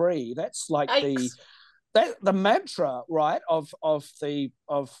us free. That's like the mantra, right, of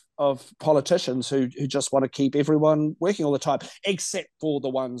politicians who just want to keep everyone working all the time, except for the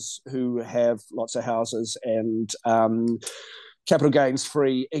ones who have lots of houses and capital gains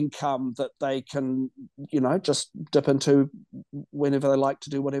free income that they can, just dip into whenever they like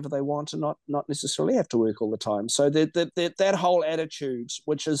to do whatever they want, and not necessarily have to work all the time. So that whole attitude,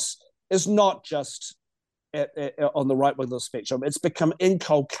 which is not just on the right wing of the spectrum, it's become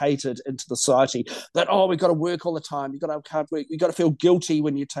inculcated into the society that, we've got to work all the time. You've got to feel guilty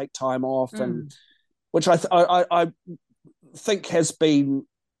when you take time off, and which I think has been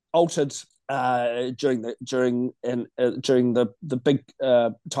altered during the big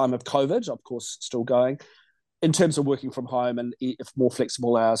time of COVID, of course, still going, in terms of working from home and more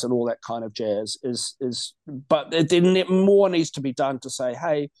flexible hours and all that kind of jazz but then more needs to be done to say,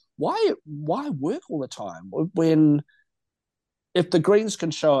 hey, why work all the time when, if the Greens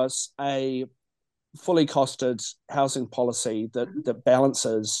can show us a fully costed housing policy that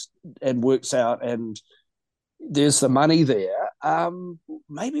balances and works out, and there's the money there,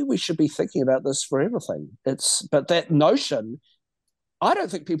 maybe we should be thinking about this for everything. But that notion, I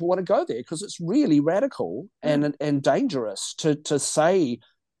don't think people want to go there because it's really radical and dangerous to say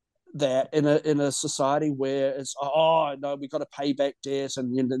that in a society where it's, oh no, we've got to pay back debt,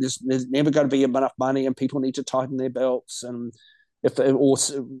 and there's never going to be enough money, and people need to tighten their belts, and if they or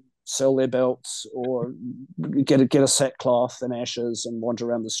sell their belts or get a sackcloth and ashes and wander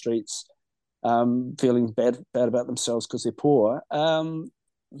around the streets, feeling bad about themselves because they're poor.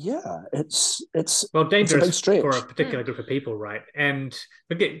 It's dangerous it's a big stretch for a particular group of people, right? And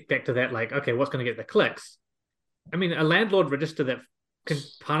we get back to that, like, okay, what's going to get the clicks? I mean, a landlord register that can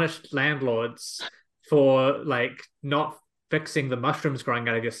punish landlords for like not fixing the mushrooms growing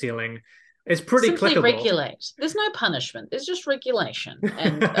out of your ceiling is pretty Simply clickable. Regulate. There's no punishment. There's just regulation.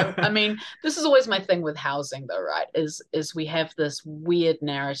 And I mean, this is always my thing with housing, though, right? Is we have this weird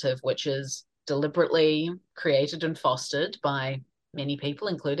narrative which is deliberately created and fostered by many people,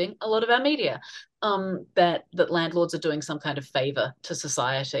 including a lot of our media, that landlords are doing some kind of favor to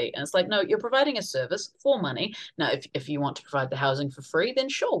society. And it's like, no, you're providing a service for money. Now, if you want to provide the housing for free, then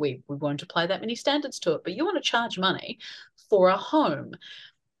sure, we won't apply that many standards to it. But you want to charge money for a home.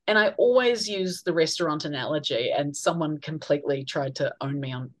 And I always use the restaurant analogy, and someone completely tried to own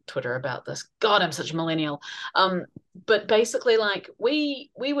me on Twitter about this. God, I'm such a millennial. But basically, like, we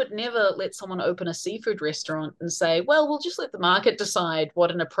would never let someone open a seafood restaurant and say, well, we'll just let the market decide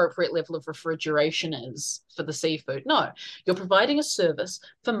what an appropriate level of refrigeration is for the seafood. No, you're providing a service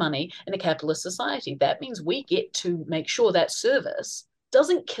for money in a capitalist society. That means we get to make sure that service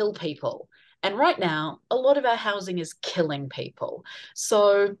doesn't kill people. And right now, a lot of our housing is killing people.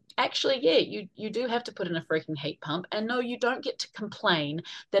 So actually, yeah, you do have to put in a freaking heat pump. And no, you don't get to complain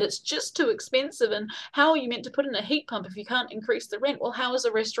that it's just too expensive. And how are you meant to put in a heat pump if you can't increase the rent? Well, how is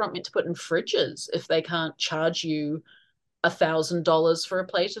a restaurant meant to put in fridges if they can't charge you $1,000 for a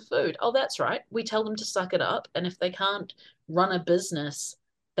plate of food? Oh, that's right. We tell them to suck it up. And if they can't run a business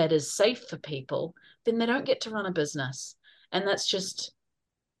that is safe for people, then they don't get to run a business. And that's just...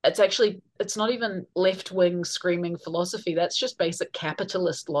 it's not even left-wing screaming philosophy. That's just basic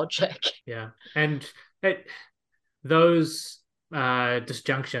capitalist logic. Yeah. And those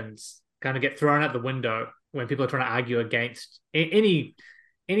disjunctions kind of get thrown out the window when people are trying to argue against any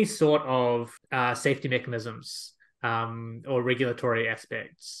sort of safety mechanisms or regulatory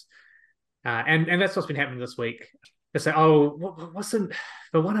aspects. And that's what's been happening this week. They say,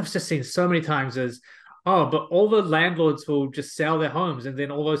 the one I've just seen so many times is, oh, but all the landlords will just sell their homes and then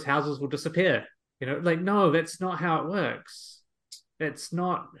all those houses will disappear. Like, no, that's not how it works. It's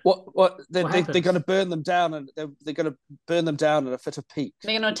not. They're going to burn them down, and they're going to burn them down in a fit of pique.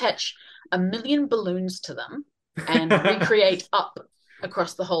 They're going to attach 1 million balloons to them and recreate up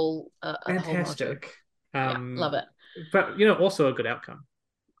across the whole. Fantastic. Love it. But also a good outcome.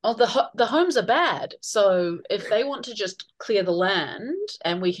 Oh, the homes are bad. So if they want to just clear the land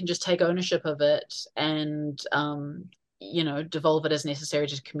and we can just take ownership of it and, devolve it as necessary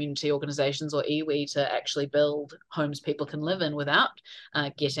to community organizations or iwi to actually build homes people can live in without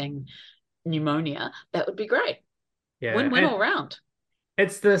getting pneumonia, that would be great. Yeah. Win-win all round.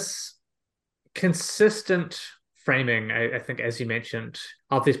 It's this consistent framing, I think, as you mentioned,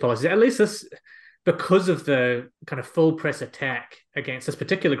 of these policies. At least this... because of the kind of full press attack against this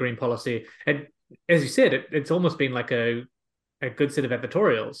particular green policy, and as you said, it's almost been like a good set of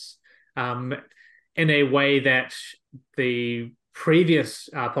advertorials in a way that the previous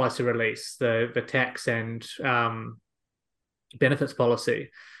policy release, the tax and benefits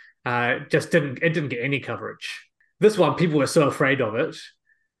policy, just didn't get any coverage. This one, people were so afraid of it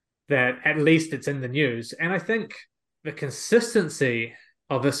that at least it's in the news. And I think the consistency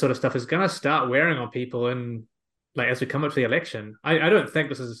of this sort of stuff is going to start wearing on people as we come up to the election. I don't think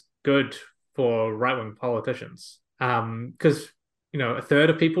this is good for right-wing politicians because a third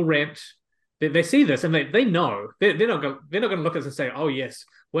of people rent. They see this and they know they're not going to look at this and say, oh yes,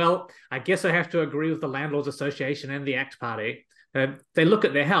 well, I guess I have to agree with the Landlords Association and the ACT Party. They look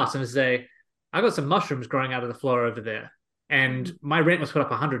at their house and say, I got some mushrooms growing out of the floor over there, and my rent was put up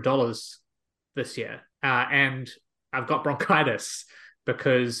 $100 this year, and I've got bronchitis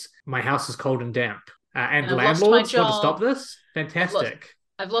because my house is cold and damp. And landlords want to stop this? Fantastic.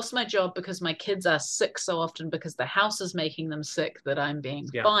 I've lost my job because my kids are sick so often because the house is making them sick that I'm being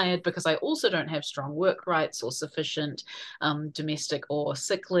fired because I also don't have strong work rights or sufficient domestic or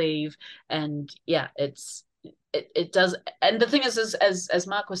sick leave. And yeah, it's it does. And the thing is as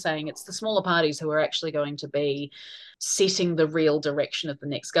Mark was saying, it's the smaller parties who are actually going to be setting the real direction of the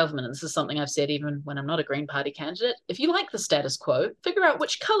next government. And this is something I've said even when I'm not a Green Party candidate. If you like the status quo, figure out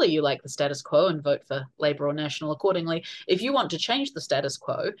which colour you like the status quo and vote for Labour or National accordingly. If you want to change the status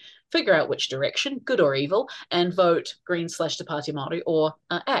quo, figure out which direction, good or evil, and vote Green/Te Pāti Māori or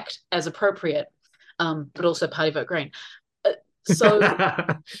ACT as appropriate, but also party vote Green. So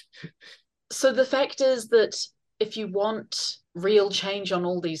the fact is that if you want real change on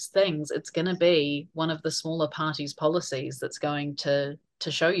all these things, it's going to be one of the smaller parties' policies that's going to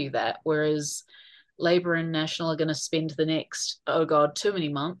show you that. Whereas Labour and National are going to spend the next, oh God, too many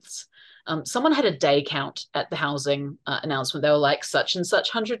months. Someone had a day count at the housing announcement. They were like, such and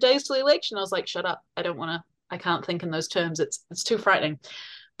such 100 days to the election. I was like, shut up. I can't think in those terms. It's too frightening.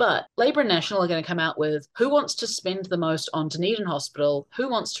 But Labour and National are going to come out with who wants to spend the most on Dunedin Hospital, who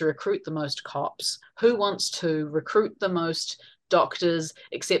wants to recruit the most cops, who wants to recruit the most doctors,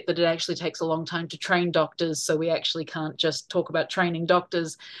 except that it actually takes a long time to train doctors, so we actually can't just talk about training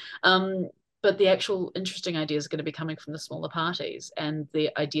doctors. But the actual interesting ideas are going to be coming from the smaller parties and the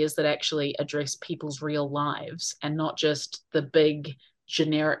ideas that actually address people's real lives and not just the big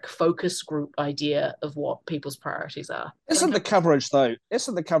generic focus group idea of what people's priorities are. Isn't the coverage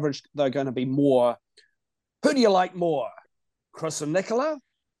though going to be more, who do you like more, Chris and Nicola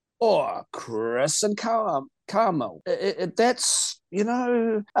or Chris and Carmel? That's,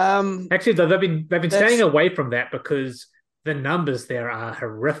 actually though, they've been staying away from that because the numbers there are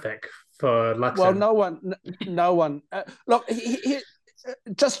horrific for Luxon. Well, no one look,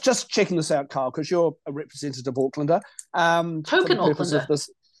 just checking this out, Kyle, because you're a representative Aucklander. Token Aucklander.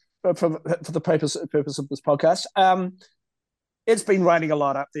 For the purpose of this podcast. It's been raining a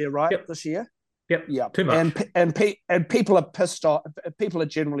lot up there, right, this year? Yep. Yeah. Too much. And people are pissed off. People are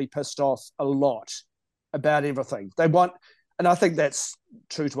generally pissed off a lot about everything. They want, and I think that's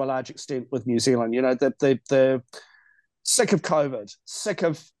true to a large extent with New Zealand. They're sick of COVID, sick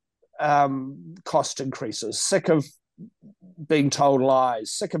of cost increases, sick of being told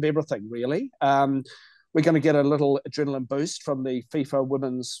lies, sick of everything, really. We're going to get a little adrenaline boost from the FIFA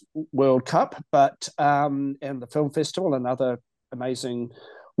Women's World Cup, and the film festival and other amazing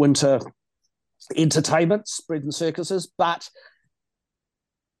winter entertainments, bread and circuses. But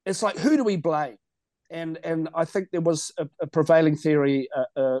it's like, who do we blame? And I think there was a prevailing theory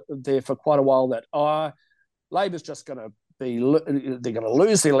there for quite a while that Labour's just going to they're going to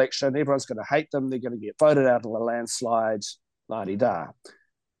lose the election. Everyone's going to hate them. They're going to get voted out of the landslide. La-di-da.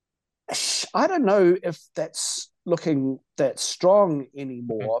 I don't know if that's looking that strong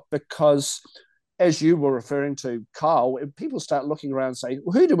anymore because, as you were referring to, Kyle, if people start looking around and say,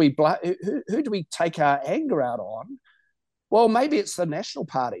 well, who do we take our anger out on? Well, maybe it's the National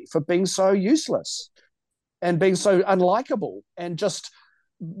Party for being so useless and being so unlikable and just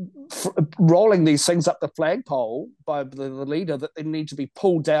rolling these things up the flagpole by the leader that they need to be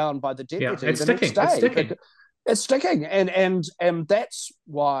pulled down by the deputy the next day. It's sticking. And that's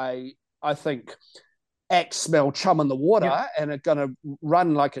why I think ACT smell chum in the water and are going to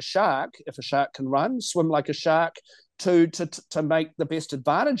run like a shark, if a shark can run, swim like a shark to make the best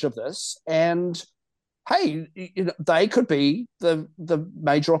advantage of this. And hey, they could be the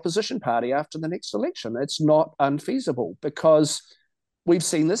major opposition party after the next election. It's not unfeasible because we've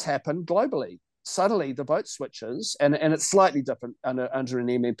seen this happen globally. Suddenly the vote switches, and it's slightly different under an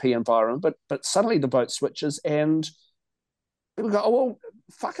MMP environment, but suddenly the vote switches and people go, oh, well,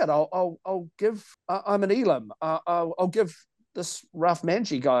 fuck it, I'll give, I'm an Elam, I'll give this Ralph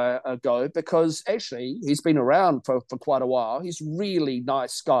Manji guy a go because actually he's been around for quite a while. He's a really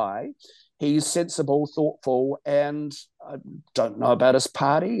nice guy. He's sensible, thoughtful, and I don't know about his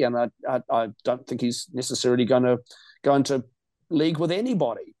party, and I don't think he's necessarily going to go into league with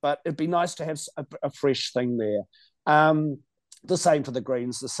anybody, but it'd be nice to have a fresh thing there. The same for the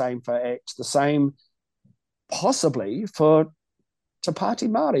Greens, the same for ACT, the same possibly for Te Pāti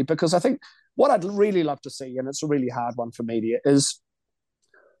Māori, because I think what I'd really love to see, and it's a really hard one for media, is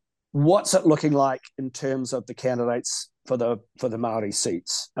what's it looking like in terms of the candidates for the Māori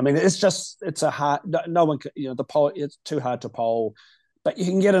seats. I mean, it's a hard, no one can, the poll, it's too hard to poll, but you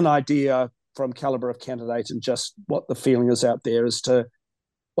can get an idea from caliber of candidate and just what the feeling is out there as to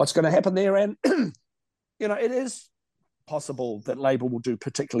what's going to happen there. And, it is possible that Labour will do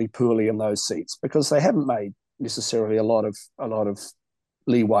particularly poorly in those seats because they haven't made necessarily a lot of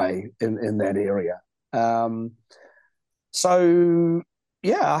leeway in that area. So,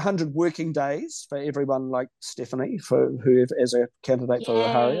 100 working days for everyone like Stephanie, for who as a candidate for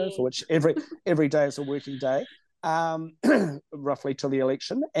Rohario, for which every day is a working day. Roughly till the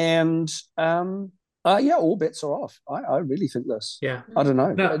election, and Yeah, all bets are off. I really think this. Yeah. I don't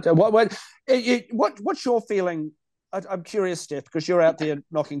know. No. What's your feeling? I'm curious, Steph, because you're out there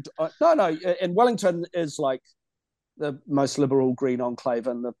knocking. No, and Wellington is like the most liberal green enclave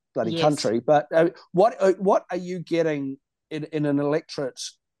in the bloody country. But what are you getting in an electorate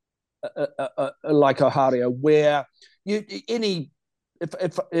like Ohio, where you any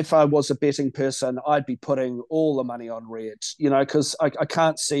if I was a betting person, I'd be putting all the money on red, because I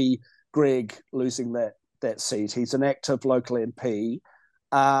can't see Greg losing that seat. He's an active local MP.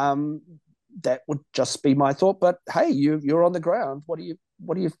 That would just be my thought. But hey, you're on the ground. What are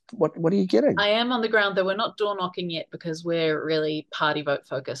you getting? I am on the ground, though we're not door knocking yet because we're really party vote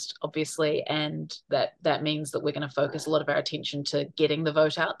focused, obviously, and that means that we're going to focus a lot of our attention to getting the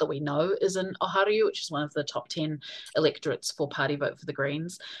vote out that we know is in Oharu, which is one of the top 10 electorates for party vote for the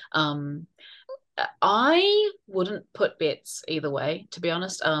Greens. I wouldn't put bets either way, to be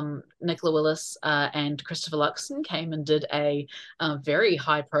honest. Nicola Willis and Christopher Luxon came and did a very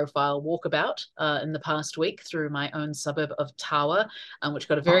high-profile walkabout in the past week through my own suburb of Tawa, which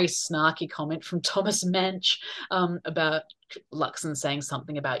got a very snarky comment from Thomas Manch about Luxon saying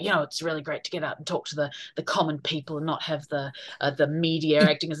something about, it's really great to get out and talk to the common people and not have the media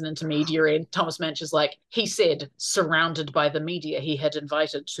acting as an intermediary. And Thomas Manch is like, he said, surrounded by the media he had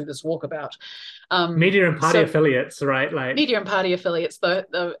invited to this walkabout. Media and party affiliates, right? Like media and party affiliates, though.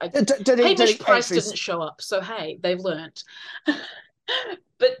 Hamish Price didn't show up, so hey, they've learnt.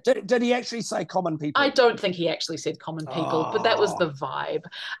 But did he actually say common people? I don't think he actually said common people, but that was the vibe.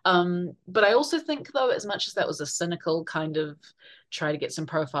 But I also think, though, as much as that was a cynical kind of try to get some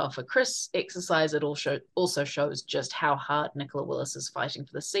profile for Chris exercise, it also shows just how hard Nicola Willis is fighting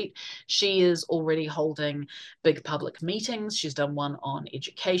for the seat. She is already holding big public meetings. She's done one on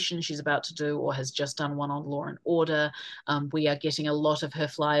education. She's about to do or has just done one on law and order. We are getting a lot of her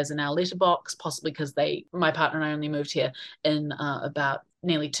flyers in our letterbox, possibly because my partner and I only moved here in about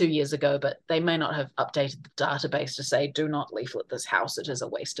nearly 2 years ago, but they may not have updated the database to say, do not leaflet this house, it is a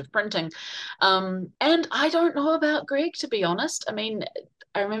waste of printing. And I don't know about Greg, to be honest. I mean,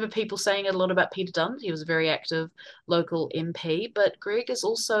 I remember people saying a lot about Peter Dunn. He was a very active local MP, but Greg is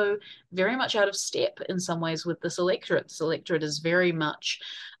also very much out of step in some ways with this electorate. This electorate is very much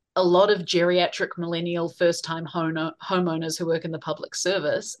a lot of geriatric millennial first-time homeowners who work in the public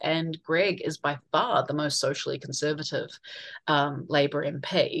service, and Greg is by far the most socially conservative Labour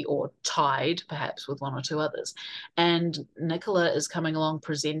MP, or tied perhaps with one or two others. And Nicola is coming along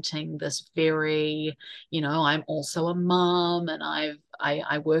presenting this very, I'm also a mum, and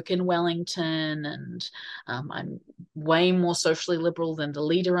I work in Wellington, and I'm way more socially liberal than the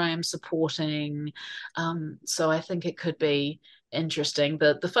leader I am supporting. So I think it could be interesting.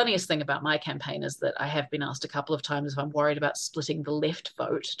 The funniest thing about my campaign is that I have been asked a couple of times if I'm worried about splitting the left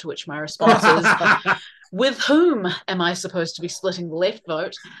vote, to which my response is, with whom am I supposed to be splitting the left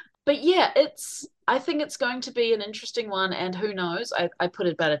vote? But yeah, I think it's going to be an interesting one, and who knows, I put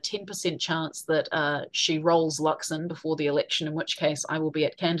about a 10% chance that she rolls Luxon before the election, in which case I will be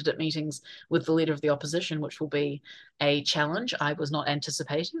at candidate meetings with the leader of the opposition, which will be a challenge I was not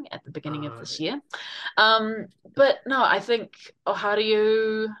anticipating at the beginning of this year. But no, I think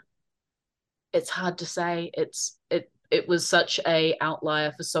Oharu, it's hard to say. It was such a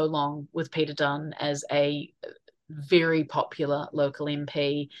outlier for so long with Peter Dunn as a very popular local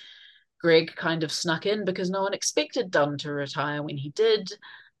MP. Greg kind of snuck in because no one expected Dunn to retire when he did.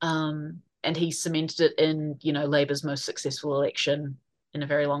 And he cemented it in, Labour's most successful election in a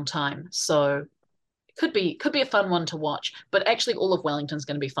very long time. So it could be a fun one to watch. But actually all of Wellington's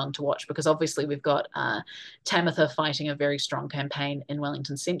going to be fun to watch because obviously we've got Tamitha fighting a very strong campaign in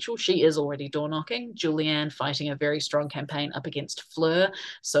Wellington Central. She is already door knocking. Julianne fighting a very strong campaign up against Fleur.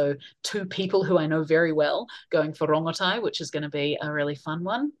 So two people who I know very well going for Rongotai, which is going to be a really fun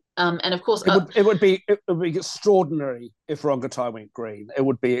one. And of course, it would be extraordinary if Rongotai went green. It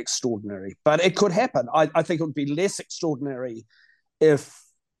would be extraordinary, but it could happen. I think it would be less extraordinary if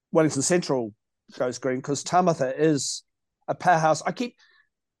Wellington Central goes green because Tamitha is a powerhouse.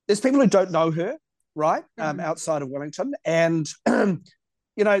 There's people who don't know her, right, outside of Wellington, and the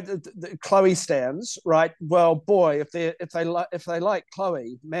Chloe stands, right. Well, boy, if they like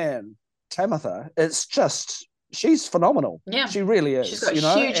Chloe, man, Tamitha, it's just. She's phenomenal. Yeah, she really is. She's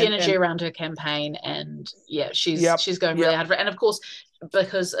got huge energy around her campaign, and yeah, she's going really hard for it. And of course,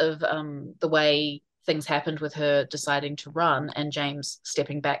 because of the way things happened with her deciding to run and James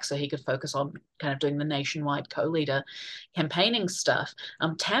stepping back so he could focus on kind of doing the nationwide co-leader campaigning stuff,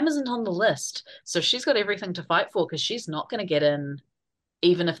 Tam isn't on the list, so she's got everything to fight for because she's not going to get in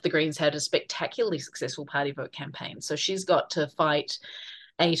even if the Greens had a spectacularly successful party vote campaign. So she's got to fight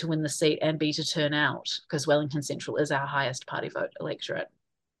A, to win the seat, and B, to turn out, because Wellington Central is our highest party vote electorate.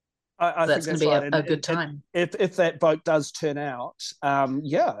 I That's think going that's to be right. a good time. If that vote does turn out,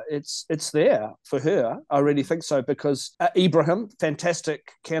 it's there for her. I really think so, because Ibrahim,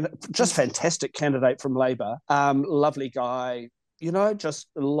 fantastic candidate from Labour, lovely guy. Just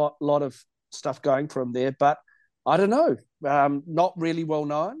a lot of stuff going for him there, but I don't know, not really well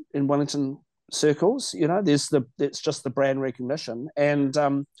known in Wellington circles. It's just the brand recognition, and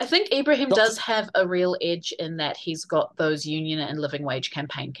I think Ibrahim does have a real edge in that he's got those union and living wage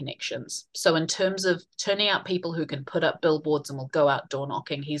campaign connections. So in terms of turning out people who can put up billboards and will go out door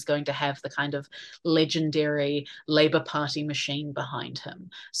knocking, he's going to have the kind of legendary Labour Party machine behind him.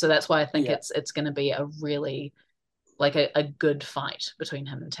 So that's why I think it's going to be a really a good fight between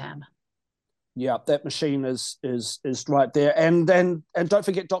him and Tam. Yeah, that machine is right there, and don't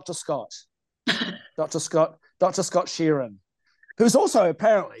forget Dr. Scott. Dr. Scott Sheeran, who's also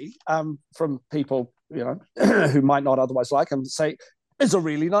apparently, from people who might not otherwise like him, say is a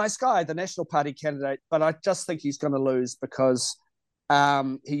really nice guy, the National Party candidate. But I just think he's going to lose because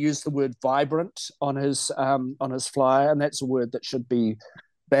he used the word vibrant on his flyer, and that's a word that should be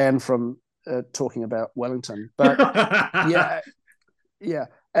banned from talking about Wellington. But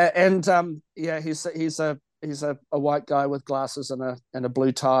he's a white guy with glasses and a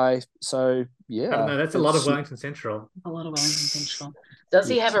blue tie. So I don't know. That's a lot of Wellington Central. A lot of Wellington Central. Does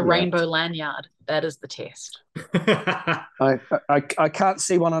he have a rainbow lanyard? That is the test. I can't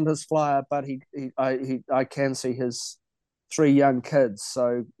see one on his flyer, but I can see his 3 young kids.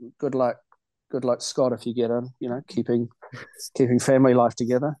 So good luck, Scott, if you get in. Keeping family life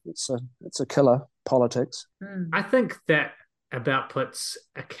together. It's a killer politics. I think that about puts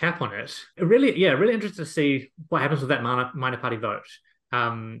a cap on it. Really interested to see what happens with that minor party vote.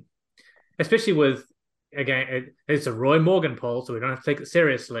 Especially with, again, it's a Roy Morgan poll, so we don't have to take it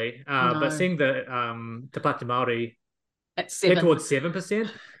seriously. No. But seeing the Te Pāti Māori at 7, towards 7%,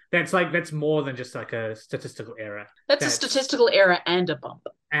 that's more than just like a statistical error. That's a statistical error and a bump.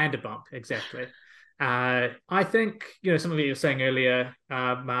 And a bump, exactly. I think, some of you were saying earlier,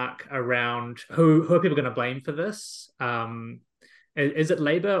 Mark, around who are people going to blame for this? Is it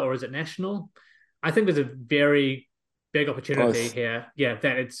Labour or is it National? I think there's a very big opportunity here. Yeah,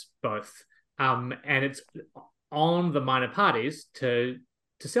 that it's both. And it's on the minor parties to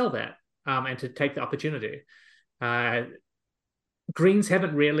sell that and to take the opportunity. Greens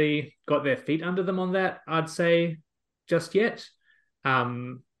haven't really got their feet under them on that, I'd say, just yet.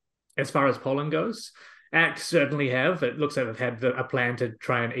 As far as polling goes, ACT certainly have. It looks like they've had a plan to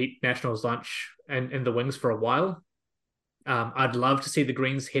try and eat National's lunch in the wings for a while. I'd love to see the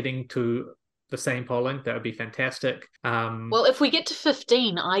Greens heading to the same polling. That would be fantastic. Well, if we get to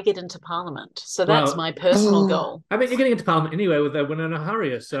 15, I get into Parliament. So that's my personal goal. I mean, you're getting into Parliament anyway with Winona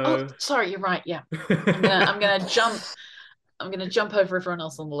Haria. So, oh, sorry, you're right. Yeah, I'm gonna jump. I'm gonna jump over everyone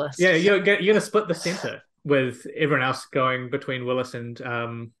else on the list. Yeah, you're gonna split the centre with everyone else going between Willis and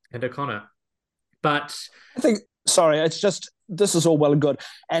O'Connor. But I think, sorry, it's just, this is all well and good.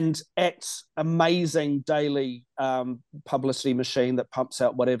 And ACT's amazing daily publicity machine that pumps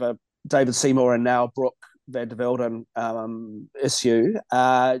out whatever David Seymour and now Brooke Van der Velden issue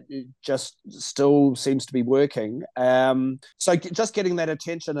just still seems to be working. So just getting that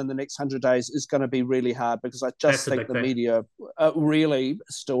attention in the next 100 days is going to be really hard, because I just think the media really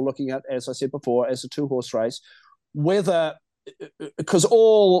still looking at, as I said before, as a 2-horse race, because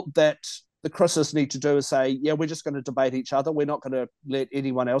all that the Chris's need to do is say, yeah, we're just going to debate each other. We're not going to let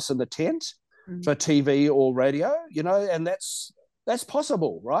anyone else in the tent for TV or radio, and that's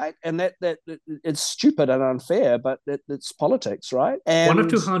possible, right? And that it's stupid and unfair, but it's politics, right? And One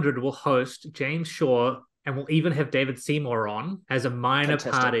of 200 will host James Shaw, and we'll even have David Seymour on as a minor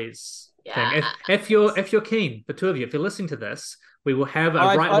parties thing. If you're keen, the two of you, if you're listening to this, we will have a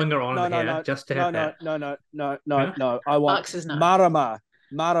right winger on here just to have that. No. I want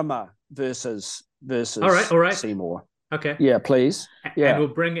Marama versus all right. Seymour. Okay. Yeah, please. Yeah. And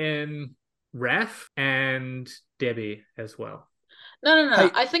we'll bring in Raf and Debbie as well. No. Hey,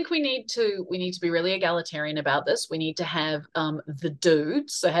 I think we need to be really egalitarian about this. We need to have the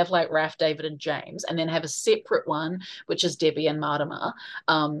dudes, so have like Raf, David, and James, and then have a separate one, which is Debbie and Marama,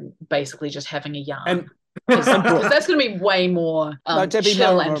 basically just having a yarn. Because that's going to be way more Debbie,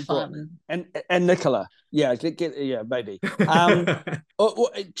 chill Marama, and fun. And Nicola, maybe.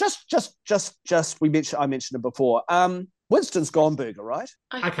 Just I mentioned it before. Winston's gone burger, right?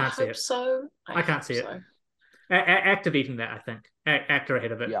 I can't see it. So I can't see it. ACT have eaten that, I think. ACT are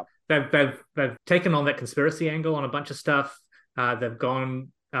ahead of it. Yeah. They've taken on that conspiracy angle on a bunch of stuff. They've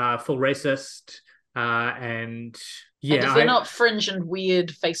gone full racist. And And yeah, if they're not fringe and weird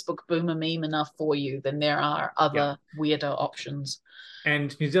Facebook boomer meme enough for you, then there are other weirder options.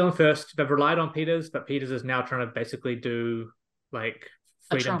 And New Zealand First, they've relied on Peters, but Peters is now trying to basically do like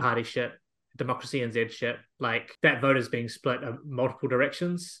Freedom Party shit, Democracy NZ shit. Like that vote is being split in multiple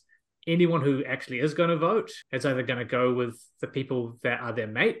directions. Anyone who actually is going to vote is either going to go with the people that are their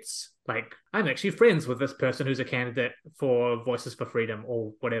mates. Like, I'm actually friends with this person who's a candidate for Voices for Freedom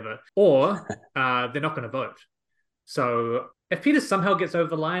or whatever. Or they're not going to vote. So if Peters somehow gets over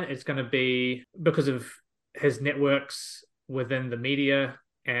the line, it's going to be because of his networks within the media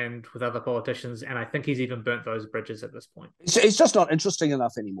and with other politicians, and I think he's even burnt those bridges at this point. It's just not interesting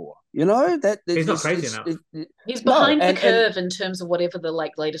enough anymore, you know. That he's not crazy enough. He's behind the curve in terms of whatever the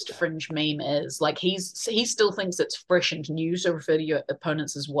latest fringe meme is. Like he still thinks it's fresh and new to refer to your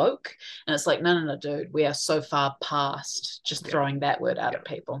opponents as woke, and it's like no, dude, we are so far past just throwing that word out at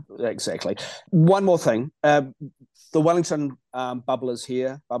people. Exactly. One more thing. The Wellington bubble is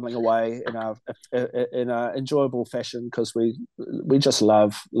here, bubbling away in a enjoyable fashion because we just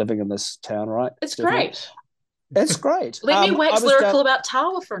love living in this town, right? It's great. It's great. Let me wax lyrical about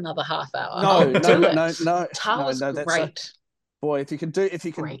Tower for another half hour. No. Tower's great. Boy, if you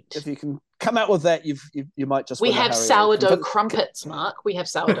can come out with that, you might just. We have sourdough crumpets, Mark. We have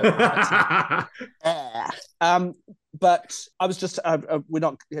sourdough crumpets. But I was just we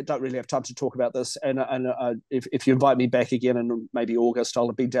don't really have time to talk about this, and if you invite me back again in maybe August,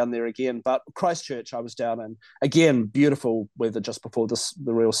 I'll be down there again. But Christchurch, I was down in again, beautiful weather just before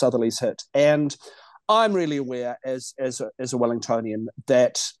the real southerlies hit, and I'm really aware as a Wellingtonian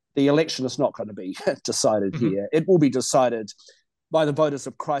that the election is not going to be decided here. It will be decided by the voters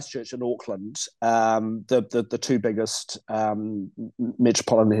of Christchurch and Auckland, the two biggest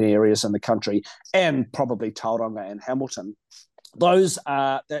metropolitan areas in the country, and probably Tauranga and Hamilton. That's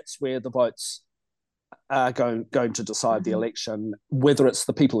where the votes are going to decide the election, whether it's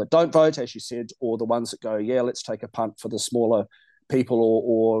the people that don't vote, as you said, or the ones that go, let's take a punt for the smaller people,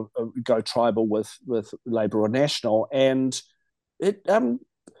 or go tribal with Labour or National. And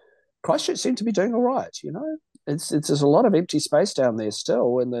Christchurch seemed to be doing all right, you know. There's a lot of empty space down there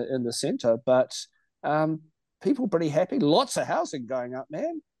still in the centre, but people pretty happy. Lots of housing going up,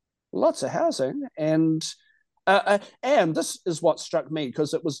 man. Lots of housing, and this is what struck me,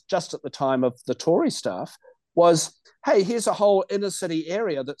 because it was just at the time of the Tory stuff. Was, hey, here's a whole inner city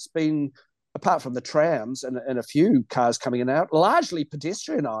area that's been, apart from the trams and a few cars coming in and out, largely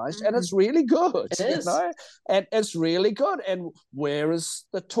pedestrianised, and it's really good. It is. You know? And it's really good. And where is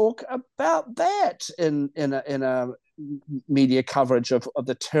the talk about that in a media coverage of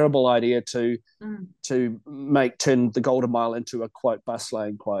the terrible idea to turn the Golden Mile into a, quote, bus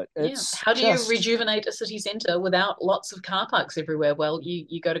lane, quote. How do you rejuvenate a city centre without lots of car parks everywhere? Well,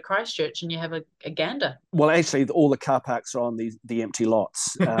 you go to Christchurch and you have a gander. Well, actually, all the car parks are on the empty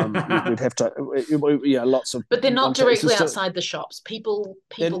lots. We'd have to, lots of. But they're not directly outside the shops. People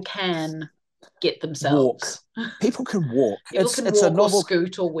can get themselves. Walk. People can walk. It's walk, a novel, or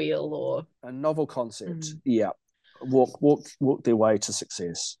scoot or wheel, or a novel concept. Yeah. Walk their way to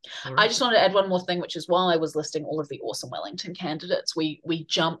success. I just wanted to add one more thing, which is while I was listing all of the awesome Wellington candidates, we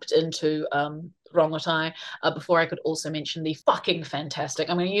jumped into Rongotai before I could also mention the fucking fantastic,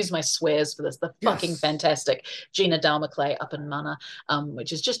 I'm going to use my swears for this, fucking fantastic Gina Dalmaclay up in Mana,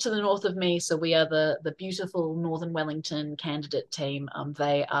 which is just to the north of me. So we are the beautiful Northern Wellington candidate team.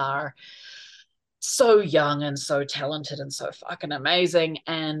 They are so young and so talented and so fucking amazing,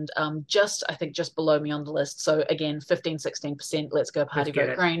 and I think just below me on the list, so again 15-16%, let's go party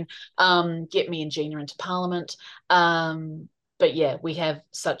vote green, get me and Gina into Parliament, but yeah, we have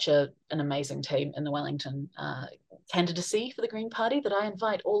such an amazing team in the Wellington candidacy for the Green Party that I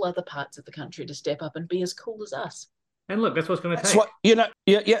invite all other parts of the country to step up and be as cool as us. And look, that's what's going to take.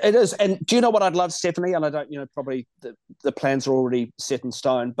 It is. And do you know what I'd love, Stephanie? And I don't, probably the plans are already set in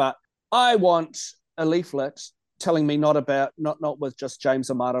stone, but I want a leaflet telling me not with just James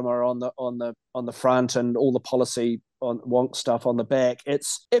Amarama on the front and all the policy on wonk stuff on the back.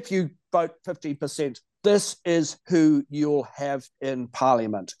 It's, if you vote 50%, this is who you'll have in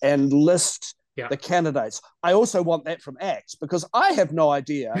Parliament, and list the candidates. I also want that from ACT, because I have no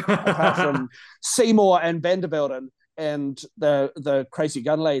idea, apart from Seymour and Vandervelden and the crazy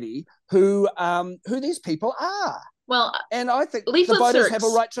gun lady, who these people are. Well, And I think the leaflets voters are have a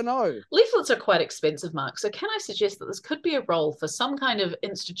right to know. leaflets are quite expensive, Mark. So can I suggest that this could be a role for some kind of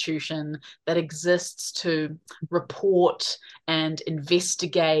institution that exists to report and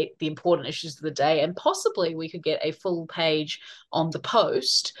investigate the important issues of the day? And possibly we could get a full page on the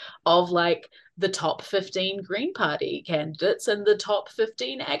Post of like the top 15 Green Party candidates and the top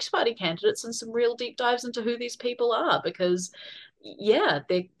 15 ACT Party candidates, and some real deep dives into who these people are, because yeah,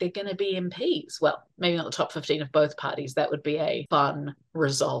 they're going to be MPs. Well, maybe not the top 15 of both parties. That would be a fun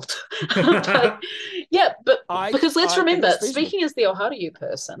result. But yeah, because let's remember, speaking as the Oharu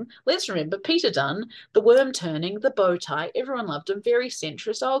person, let's remember Peter Dunne, the worm turning, the bow tie, everyone loved him, very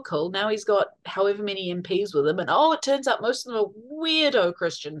centrist. Oh, cool. Now he's got however many MPs with him. And oh, it turns out most of them are weirdo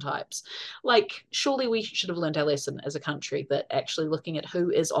Christian types. Like, surely we should have learned our lesson as a country that actually looking at who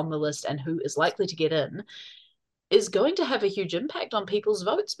is on the list and who is likely to get in is going to have a huge impact on people's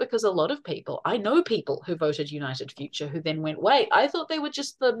votes, because a lot of people, I know people who voted United Future who then went, wait, I thought they were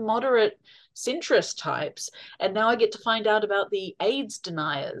just the moderate centrist types, and now I get to find out about the AIDS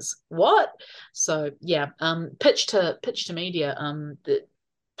deniers. What? So yeah, pitch to media. The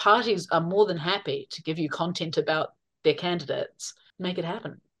parties are more than happy to give you content about their candidates. Make it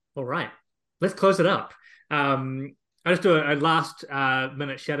happen. All right, let's close it up. I just do a last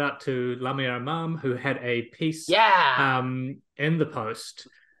minute shout out to Lamia Imam, who had a piece in the Post,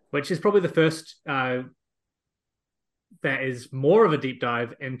 which is probably the first that is more of a deep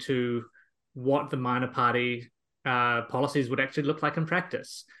dive into what the minor party policies would actually look like in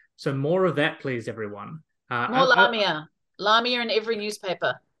practice. So more of that, please, everyone. More Lamia. Lamia in every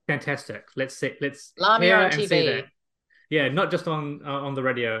newspaper. Fantastic. Let's Lamia on TV. See that. Yeah, not just on the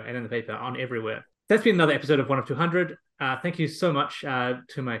radio and in the paper, on everywhere. That's been another episode of 1 of 200. Thank you so much to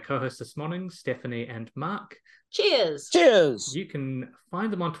my co-hosts this morning, Stephanie and Mark. Cheers. Cheers. You can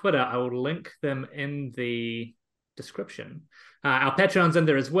find them on Twitter. I will link them in the description. Our Patreon's in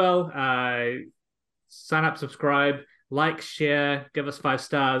there as well. Sign up, subscribe, like, share, give us 5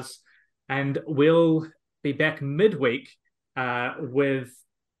 stars. And we'll be back midweek with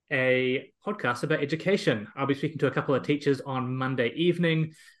a podcast about education. I'll be speaking to a couple of teachers on Monday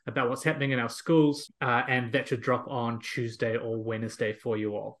evening about what's happening in our schools, and that should drop on Tuesday or Wednesday for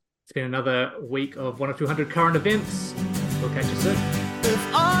you all. It's been another week of 1 of 200 current events. We'll catch you soon.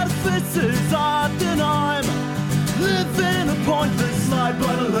 If artificers are then I'm living a pointless life,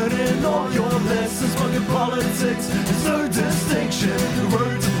 but learning all your lessons. Fucking politics, there's no distinction. The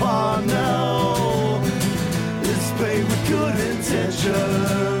road's apart now. It's paved with good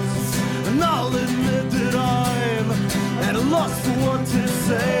intentions. And I'll admit that I'm at a loss for what to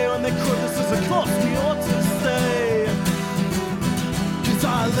say when the criticism cost me ought to stay. Cause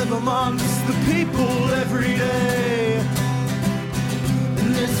I live amongst the people every day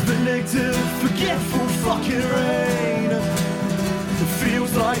in this vindictive, forgetful fucking rain. It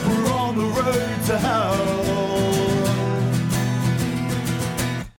feels like we're on the road to hell.